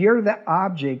means that you're the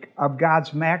object of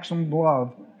God's maximum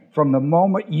love from the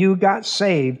moment you got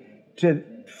saved to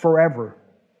forever.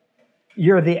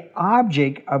 You're the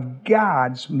object of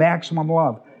God's maximum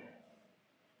love.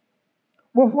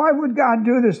 Well, why would God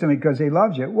do this to me? Because he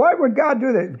loves you. Why would God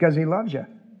do that? Because he loves you.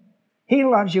 He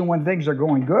loves you when things are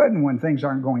going good and when things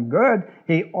aren't going good.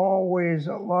 He always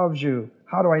loves you.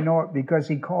 How do I know it? Because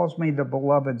he calls me the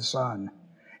beloved Son.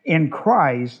 In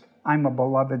Christ, I'm a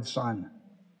beloved Son.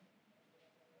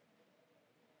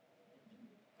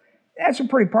 That's a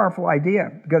pretty powerful idea,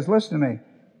 because listen to me.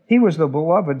 He was the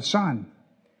beloved Son.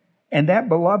 And that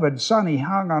beloved Son, he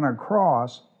hung on a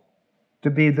cross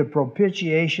to be the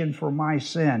propitiation for my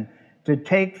sin, to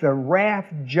take the wrath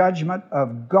judgment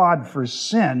of God for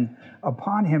sin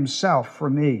upon himself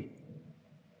for me,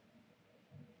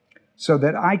 so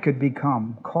that I could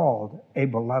become called a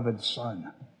beloved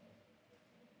Son.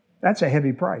 That's a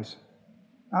heavy price.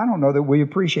 I don't know that we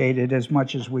appreciate it as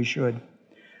much as we should.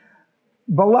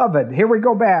 Beloved, here we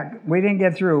go back. We didn't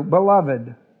get through.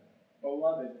 Beloved.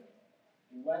 Beloved,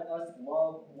 let us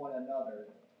love one another,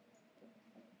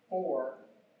 for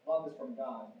love is from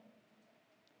God.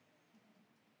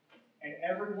 And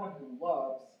everyone who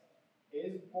loves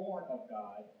is born of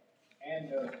God and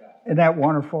knows God. Isn't that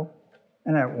wonderful?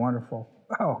 Isn't that wonderful?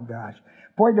 Oh, gosh.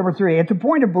 Point number 3. At the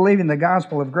point of believing the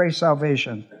gospel of grace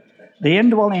salvation, the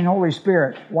indwelling Holy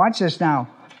Spirit, watch this now,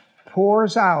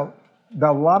 pours out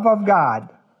the love of God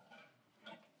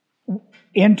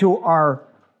into our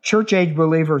church-age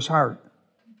believer's heart.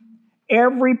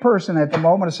 Every person at the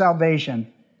moment of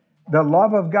salvation, the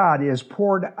love of God is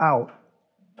poured out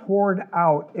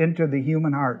into the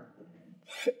human heart.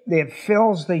 It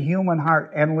fills the human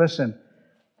heart. And listen,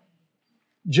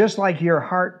 just like your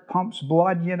heart pumps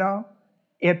blood, you know,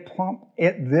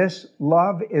 this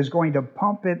love is going to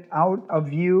pump it out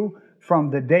of you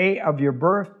from the day of your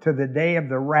birth to the day of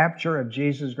the rapture of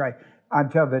Jesus Christ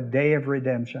until the day of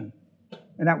redemption.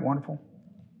 Isn't that wonderful?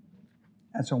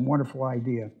 That's a wonderful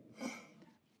idea.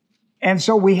 And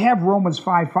so we have Romans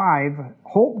 5:5.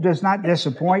 Hope does not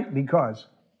disappoint because.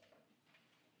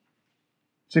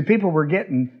 See, people were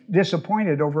getting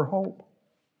disappointed over hope.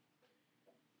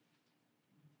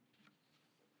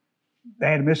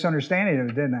 They had a misunderstanding of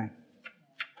it, didn't they?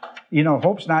 You know,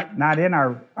 hope's not in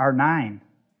our 9.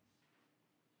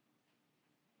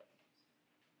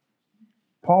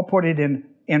 Paul put it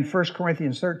in 1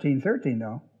 Corinthians 13:13,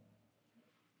 though.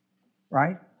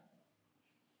 Right?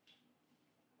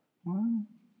 Well,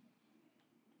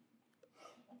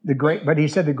 but he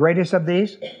said the greatest of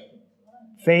these,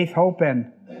 faith, hope,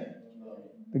 and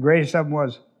the greatest of them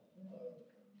was.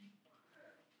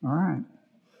 All right.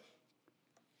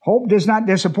 Hope does not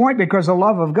disappoint because the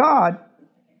love of God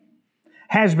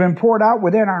has been poured out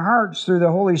within our hearts through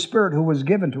the Holy Spirit who was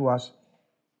given to us.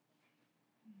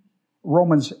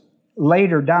 Romans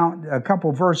later down, a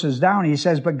couple verses down, he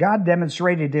says, but God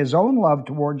demonstrated His own love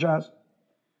towards us.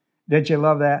 Did you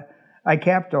love that? I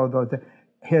kept all those.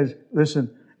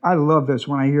 Listen, I love this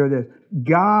when I hear this.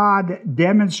 God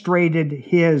demonstrated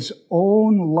His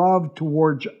own love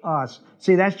towards us.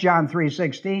 See, that's John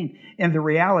 3:16 in the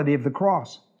reality of the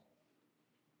cross.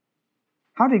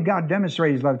 How did God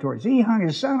demonstrate His love towards us? He hung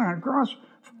His Son on a cross.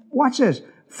 Watch this.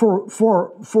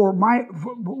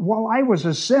 While I was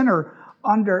a sinner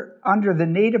under the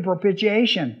need of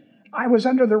propitiation, I was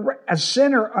a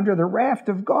sinner under the wrath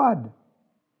of God.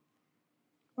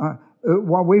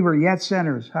 While we were yet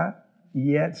sinners,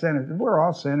 Yet sinners. We're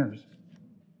all sinners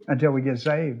until we get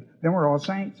saved. Then we're all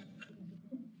saints.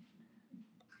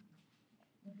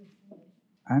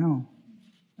 I know.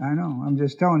 I'm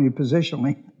just telling you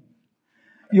positionally.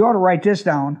 You ought to write this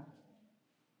down.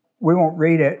 We won't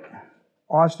read it.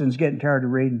 Austin's getting tired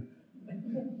of reading.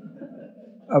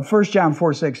 1 John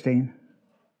 4:16.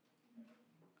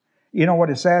 You know what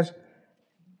it says?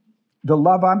 The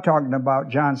love I'm talking about,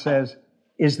 John says,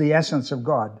 is the essence of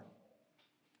God.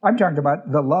 I'm talking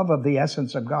about the love of the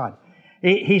essence of God.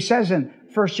 He says in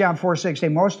 1 John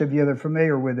 4:16, most of you that are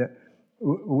familiar with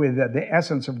the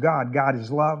essence of God, God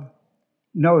is love,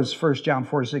 knows 1 John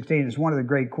 4:16 is one of the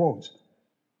great quotes.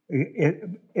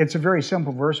 It's a very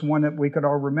simple verse, one that we could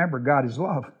all remember. God is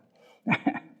love.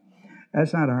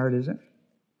 That's not hard, is it?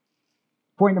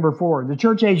 Point number 4, the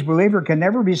church age believer can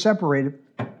never be separated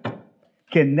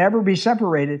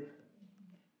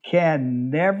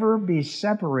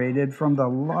from the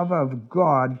love of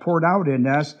God poured out in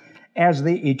us as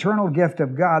the eternal gift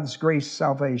of God's grace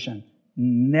salvation.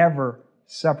 Never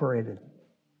separated.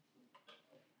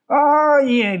 Oh,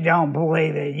 you don't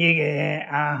believe it.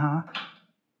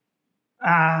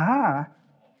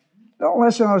 Don't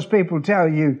listen to those people tell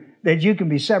you that you can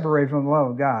be separated from the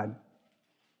love of God.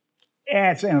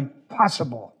 It's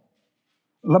impossible.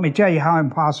 Let me tell you how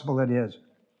impossible it is.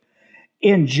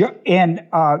 In John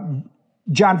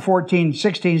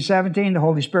 14:16-17, the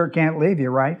Holy Spirit can't leave you,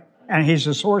 right? And He's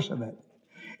the source of it.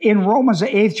 In Romans, the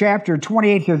 8th chapter,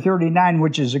 28-39,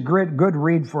 which is a good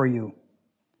read for you.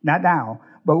 Not now,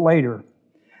 but later.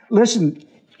 Listen,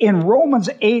 in Romans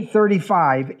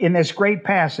 8:35, in this great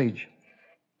passage,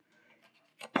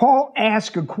 Paul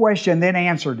asked a question, then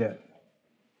answered it.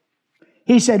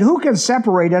 He said, who can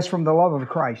separate us from the love of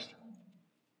Christ?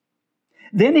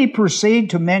 Then he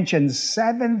proceeded to mention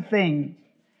 7 things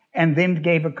and then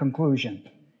gave a conclusion.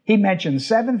 He mentioned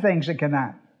 7 things that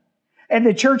cannot. And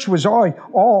the church was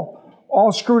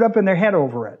all screwed up in their head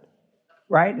over it.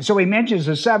 Right? So he mentions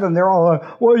the 7. They're all,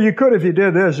 well, you could if you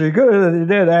did this, or you could if you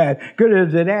did that, could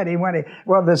if you did that. He went,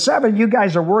 well, the 7 you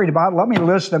guys are worried about, let me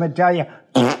list them and tell you,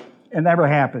 it never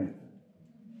happened.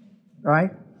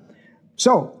 Right?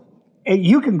 So,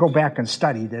 you can go back and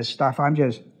study this stuff.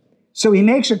 So he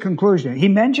makes a conclusion. He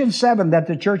mentions 7 that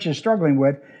the church is struggling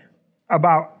with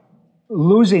about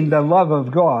losing the love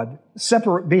of God,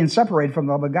 being separated from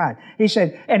the love of God. He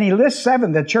said, and he lists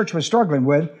 7 the church was struggling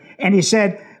with, and he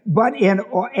said,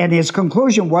 and his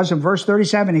conclusion was in verse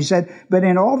 37, he said, but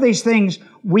in all these things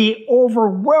we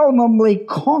overwhelmingly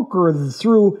conquer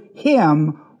through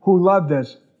Him who loved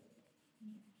us.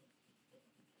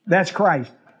 That's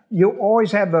Christ. You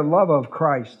always have the love of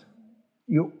Christ.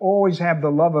 You always have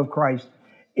the love of Christ.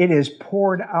 It is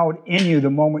poured out in you the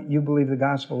moment you believe the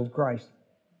gospel of Christ.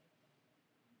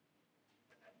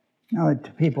 Now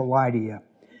let people lie to you.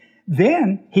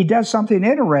 Then he does something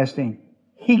interesting.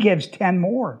 He gives 10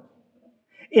 more.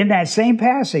 In that same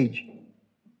passage,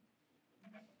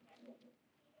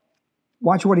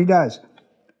 watch what he does.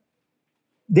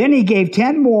 Then he gave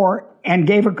 10 more and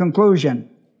gave a conclusion.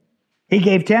 He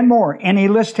gave 10 more, and he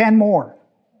lists 10 more.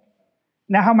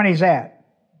 Now, how many is that?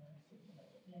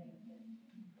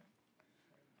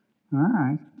 All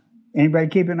right. Anybody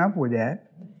keeping up with that?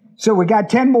 So we got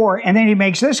 10 more, and then he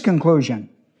makes this conclusion.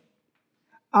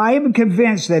 I am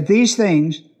convinced that these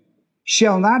things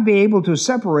shall not be able to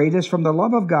separate us from the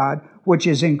love of God, which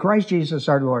is in Christ Jesus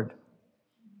our Lord.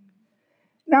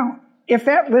 Now, if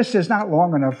that list is not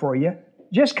long enough for you,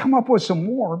 just come up with some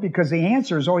more, because the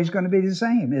answer is always going to be the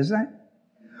same, isn't it?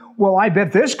 Well, I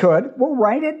bet this could. We'll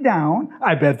write it down.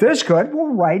 I bet this could.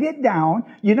 We'll write it down.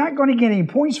 You're not going to get any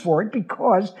points for it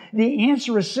because the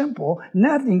answer is simple.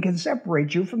 Nothing can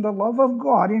separate you from the love of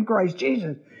God in Christ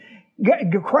Jesus.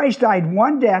 Christ died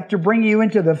one death to bring you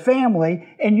into the family,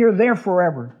 and you're there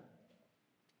forever.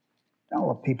 Don't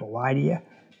let people lie to you.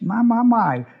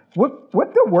 My. Whip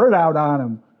the word out on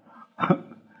them.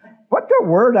 Put the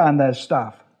word on this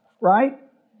stuff, right?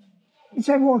 You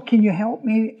say, well, can you help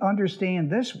me understand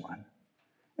this one?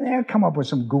 And they'll come up with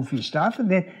some goofy stuff,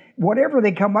 and then whatever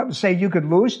they come up and say you could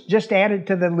lose, just add it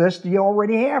to the list you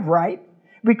already have, right?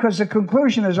 Because the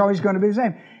conclusion is always going to be the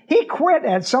same. He quit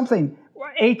at something,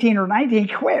 18 or 19,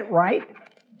 he quit, right?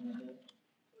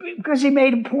 Because he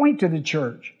made a point to the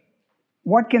church.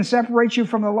 What can separate you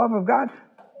from the love of God?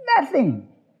 Nothing.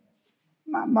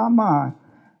 Mama.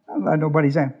 I'll let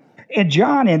nobody say. And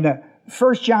John, in the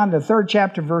 1 John, the 3rd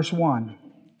chapter, verse 1.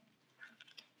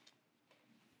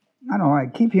 I don't know, I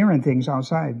keep hearing things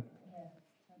outside.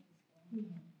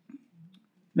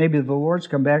 Maybe the Lord's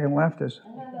come back and left us.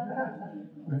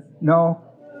 No?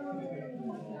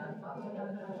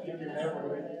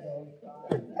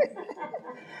 I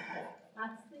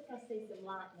think I see some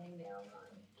lightning now.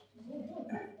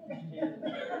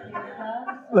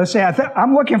 Let's say,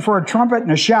 I'm looking for a trumpet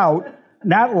and a shout,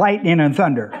 not lightning and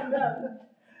thunder.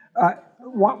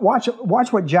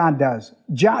 Watch what John does.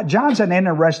 John's an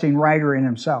interesting writer in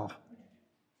himself.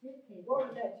 What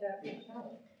was that chapter?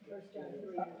 1 John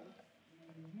 3.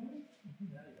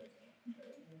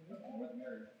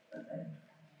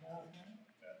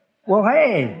 Well,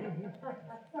 hey.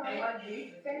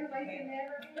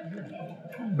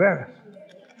 Better.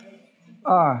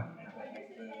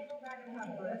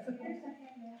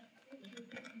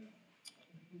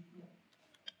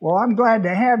 Well, I'm glad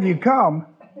to have you come.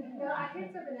 Well, I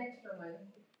picked up an extra one.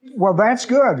 Well, that's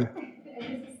good.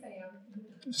 And this is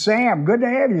Sam. Sam, good to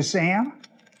have you, Sam.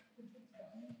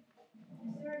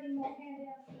 Is there any more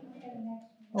handouts?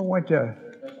 Oh, what the?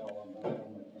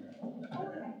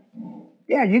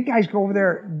 Yeah, you guys go over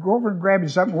there. Go over and grab you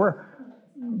something. Go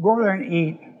over there and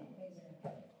eat.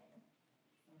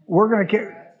 We're gonna.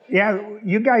 Yeah,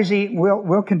 you guys eat.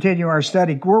 We'll continue our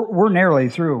study. We're nearly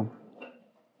through.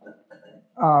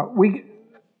 We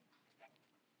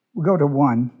go to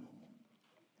 1.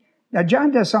 Now,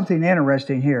 John does something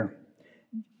interesting here.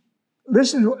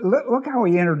 Listen, look how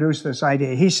he introduced this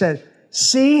idea. He said,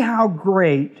 see how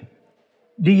great,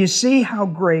 do you see how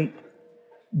great,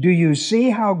 do you see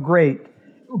how great?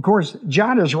 Of course,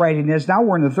 John is writing this. Now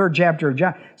we're in the 3rd chapter of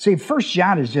John. See, 1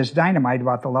 John is just dynamite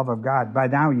about the love of God. By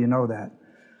now you know that.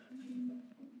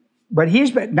 But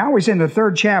now he's in the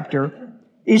 3rd chapter.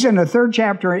 He's in the 3rd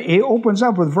chapter. He opens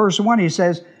up with verse 1. He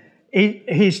says,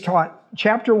 he's taught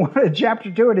chapter 1 and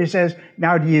chapter 2, and he says,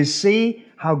 now do you see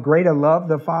how great a love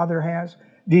the Father has?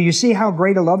 Do you see how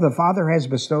great a love the Father has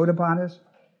bestowed upon us?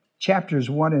 Chapters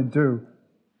 1 and 2.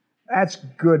 That's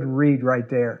good read right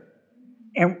there.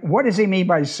 And what does he mean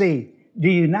by see? Do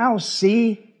you now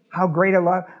see how great a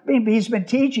love? I mean, he's been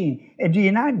teaching, and do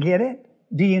you not get it?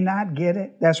 Do you not get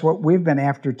it? That's what we've been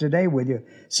after today with you.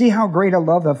 See how great a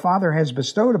love the Father has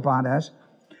bestowed upon us,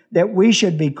 that we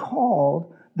should be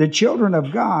called the children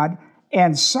of God,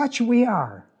 and such we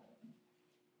are.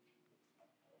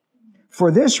 For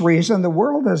this reason, the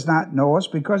world does not know us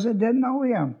because it didn't know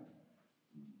Him.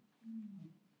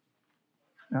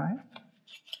 Right?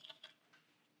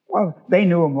 Well, they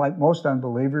knew Him like most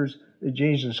unbelievers, that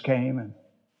Jesus came and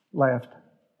left.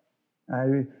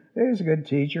 He was a good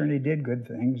teacher, and he did good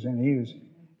things, and he was,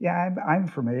 I'm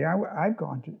familiar. I've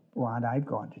gone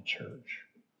to church.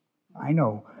 I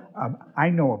know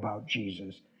about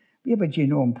Jesus. Yeah, but you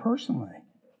know Him personally.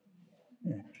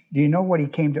 Yeah. Do you know what He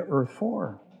came to earth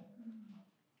for?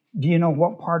 Do you know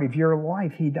what part of your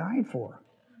life He died for?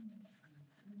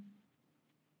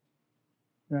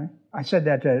 Okay? I said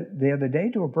that the other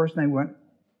day to a person. They went,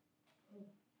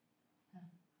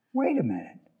 wait a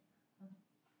minute.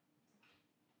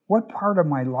 What part of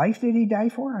my life did He die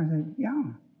for? I said,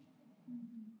 yeah.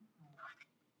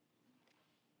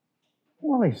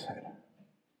 Well, he said,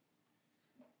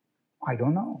 I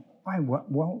don't know.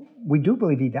 Well, we do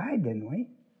believe He died, didn't we?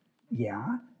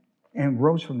 Yeah. And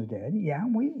rose from the dead. Yeah,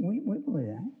 we believe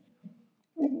that.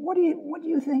 What do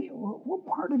you think? What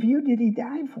part of you did He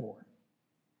die for?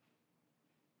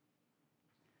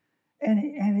 And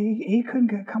he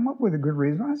couldn't come up with a good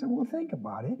reason. I said, well, think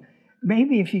about it.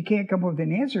 Maybe if you can't come up with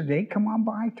an answer today, come on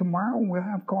by tomorrow and we'll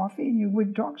have coffee and we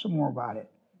can talk some more about it.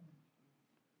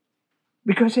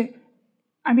 Because it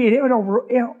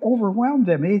overwhelmed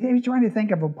him. He was trying to think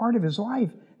of a part of his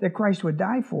life that Christ would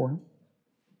die for,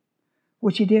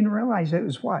 which he didn't realize it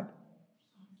was what?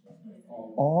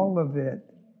 All of it.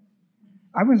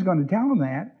 I was going to tell him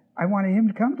that. I wanted him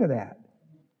to come to that.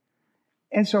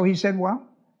 And so he said, well,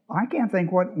 I can't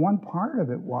think what one part of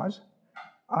it was.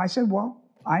 I said, well,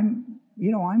 I'm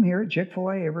here at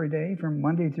Chick-fil-A every day from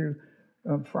Monday through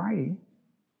Friday.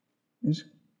 Just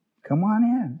come on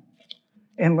in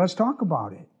and let's talk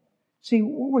about it. See,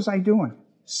 what was I doing?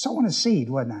 Sowing a seed,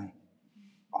 wasn't I?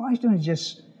 All he's doing is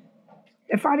just,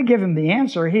 if I'd have given him the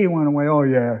answer, he went away, oh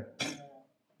yeah,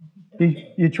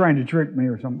 you're trying to trick me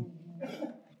or something.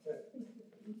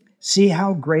 See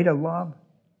how great a love?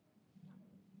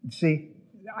 See,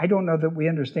 I don't know that we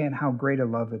understand how great a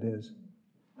love it is.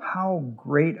 How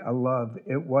great a love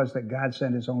it was that God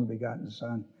sent His only begotten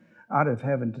Son out of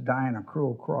heaven to die on a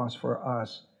cruel cross for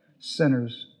us,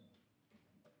 sinners,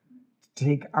 to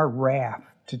take our wrath,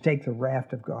 to take the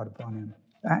wrath of God upon Him.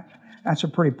 That's a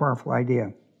pretty powerful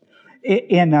idea.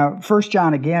 In 1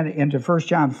 John again, into 1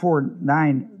 John 4,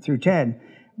 9 through 10,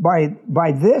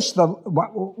 by this,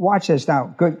 watch this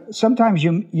now. Good. Sometimes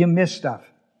you miss stuff.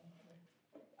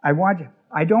 I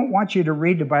don't want you to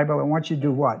read the Bible. I want you to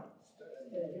do what?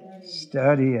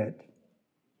 Study it.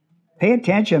 Pay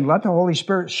attention. Let the Holy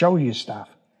Spirit show you stuff.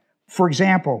 For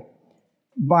example,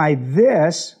 by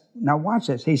this, now watch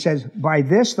this. He says, by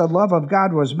this the love of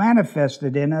God was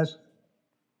manifested in us,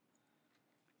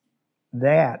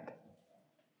 that.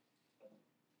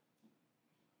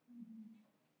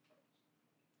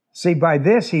 See, by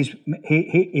this, he's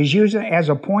using it as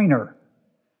a pointer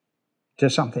to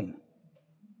something.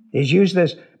 He's used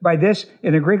this, by this,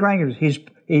 in the Greek language, he's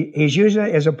using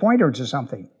it as a pointer to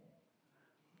something.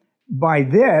 By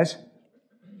this,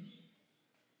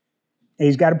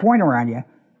 he's got a pointer on you.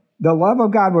 The love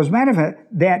of God was manifest,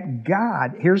 that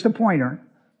God, here's the pointer,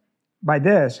 by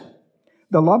this,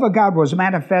 the love of God was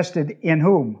manifested in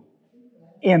whom?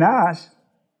 In us.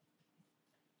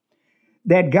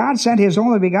 That God sent His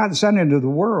only begotten Son into the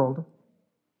world,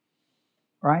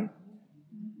 right?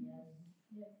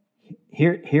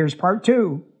 Here's part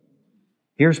two.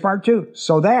 Here's part two.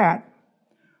 So that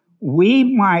we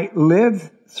might live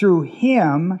through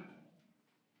Him.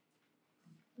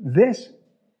 This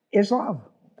is love.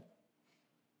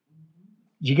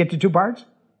 Did you get the two parts?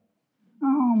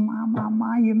 Oh,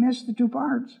 my, you missed the two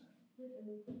parts.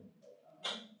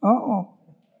 Uh-oh.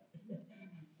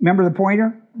 Remember the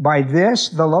pointer? By this,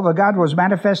 the love of God was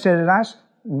manifested in us.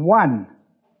 1,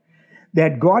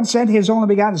 that God sent His only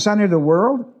begotten Son into the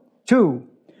world. 2,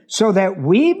 so that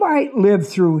we might live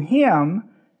through Him.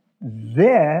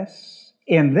 This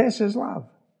is love.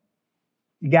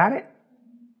 You got it?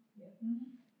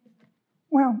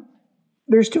 Well,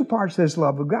 there's two parts to this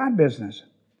love of God business.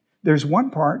 There's one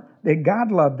part that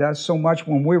God loved us so much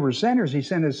when we were sinners, He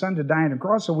sent His Son to die on the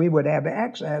cross so we would have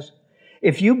access.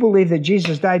 If you believe that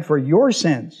Jesus died for your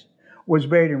sins, was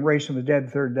buried and raised from the dead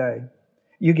the third day,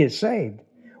 you get saved.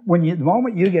 The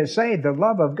moment you get saved, the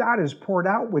love of God is poured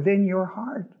out within your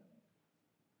heart.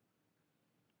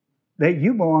 That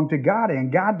you belong to God,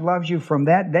 and God loves you from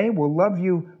that day, will love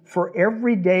you for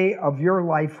every day of your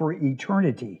life for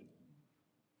eternity.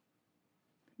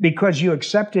 Because you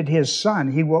accepted His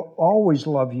Son, He will always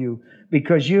love you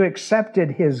because you accepted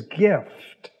His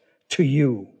gift to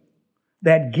you.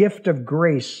 That gift of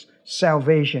grace,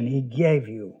 salvation He gave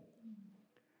you.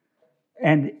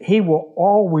 And He will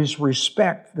always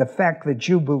respect the fact that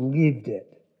you believed it.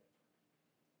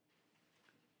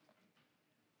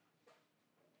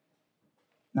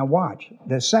 Now watch.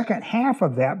 The second half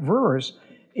of that verse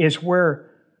is where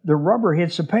the rubber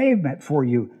hits the pavement for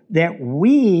you. That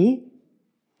we,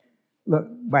 look,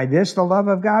 by this the love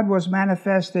of God was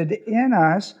manifested in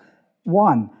us.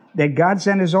 1, that God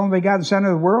sent His only begotten Son into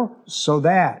the world so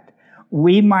that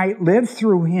we might live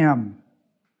through Him.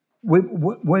 We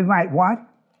might what?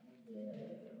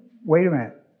 Wait a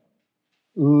minute.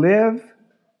 Live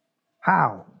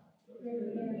how?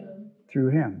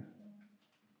 Through Him.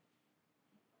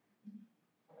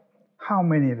 How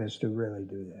many of us do really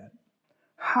do that?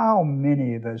 How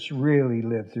many of us really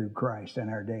live through Christ in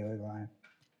our daily life?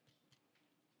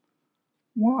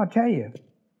 Well, I'll tell you,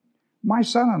 my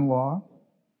son-in-law,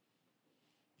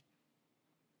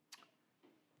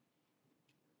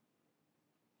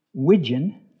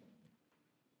 Widgeon,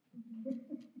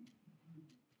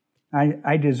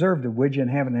 I deserved a Widgeon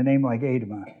having a name like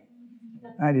Adema.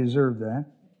 I deserved that.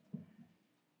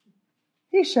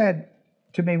 He said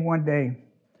to me one day,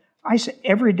 I said,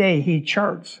 every day he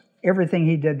charts everything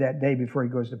he did that day before he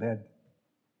goes to bed.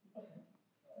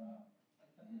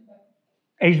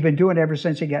 And he's been doing it ever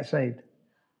since he got saved.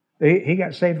 He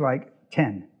got saved like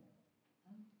 10.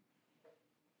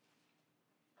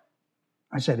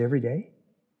 I said, every day?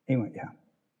 He went, yeah.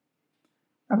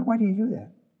 I said, why do you do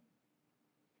that?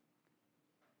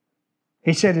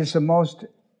 He said, it's the most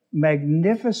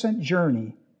magnificent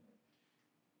journey.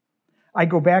 I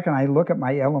go back and I look at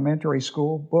my elementary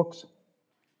school books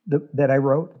that I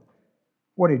wrote.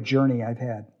 What a journey I've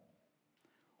had.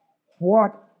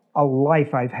 What a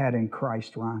life I've had in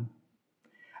Christ, Ron.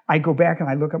 I go back and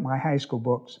I look at my high school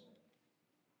books.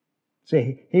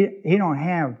 See, he don't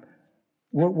have,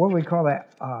 what do we call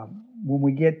that when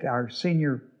we get our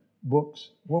senior books?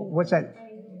 What's that?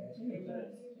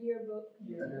 Yearbook.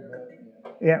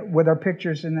 Yeah, with our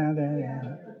pictures and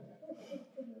that.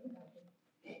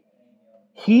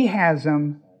 He has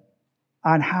them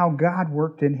on how God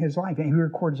worked in his life, and he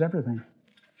records everything.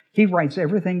 He writes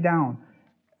everything down.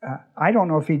 I don't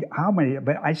know how many,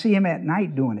 but I see him at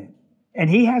night doing it. And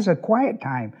he has a quiet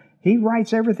time. He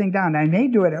writes everything down. I may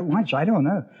do it at lunch, I don't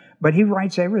know. But he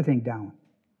writes everything down.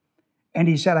 And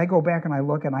he said, I go back and I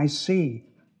look and I see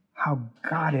how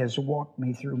God has walked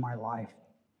me through my life.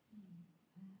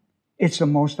 It's the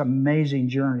most amazing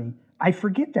journey. I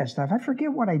forget that stuff. I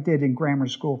forget what I did in grammar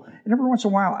school. And every once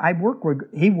in a while,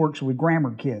 he works with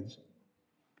grammar kids.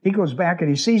 He goes back and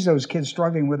he sees those kids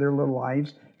struggling with their little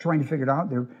lives, trying to figure it out.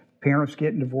 Their parents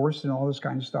getting divorced and all this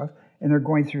kind of stuff. And they're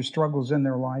going through struggles in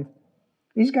their life.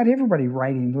 He's got everybody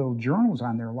writing little journals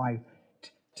on their life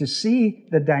to see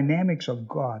the dynamics of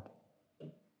God.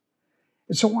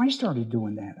 And so I started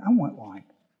doing that. I went like,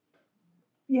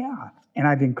 yeah. And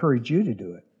I've encouraged you to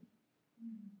do it.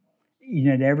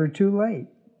 You're never too late.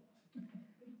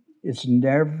 It's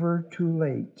never too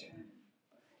late.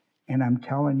 And I'm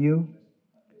telling you,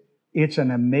 it's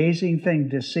an amazing thing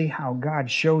to see how God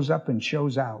shows up and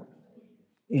shows out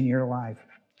in your life.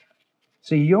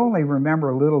 See, you only remember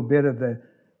a little bit of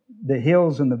the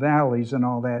hills and the valleys and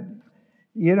all that.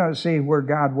 You don't see where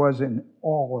God was in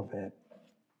all of it.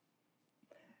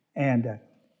 And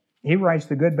he writes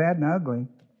the good, bad, and ugly.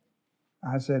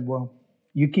 I said, well,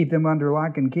 you keep them under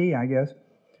lock and key, I guess.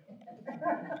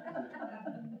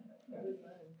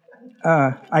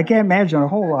 I can't imagine a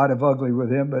whole lot of ugly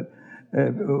with him, but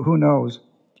who knows?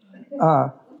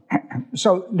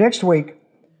 So next week,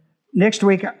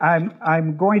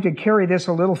 I'm going to carry this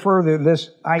a little further, this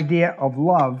idea of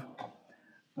love,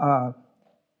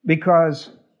 because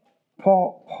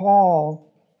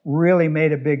Paul really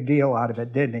made a big deal out of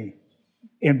it, didn't he?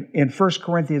 In 1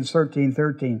 Corinthians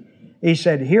 13:13, he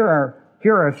said, here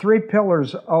are three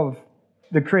pillars of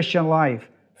the Christian life: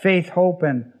 faith, hope,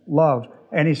 and love.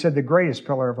 And he said the greatest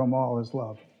pillar of them all is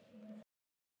love.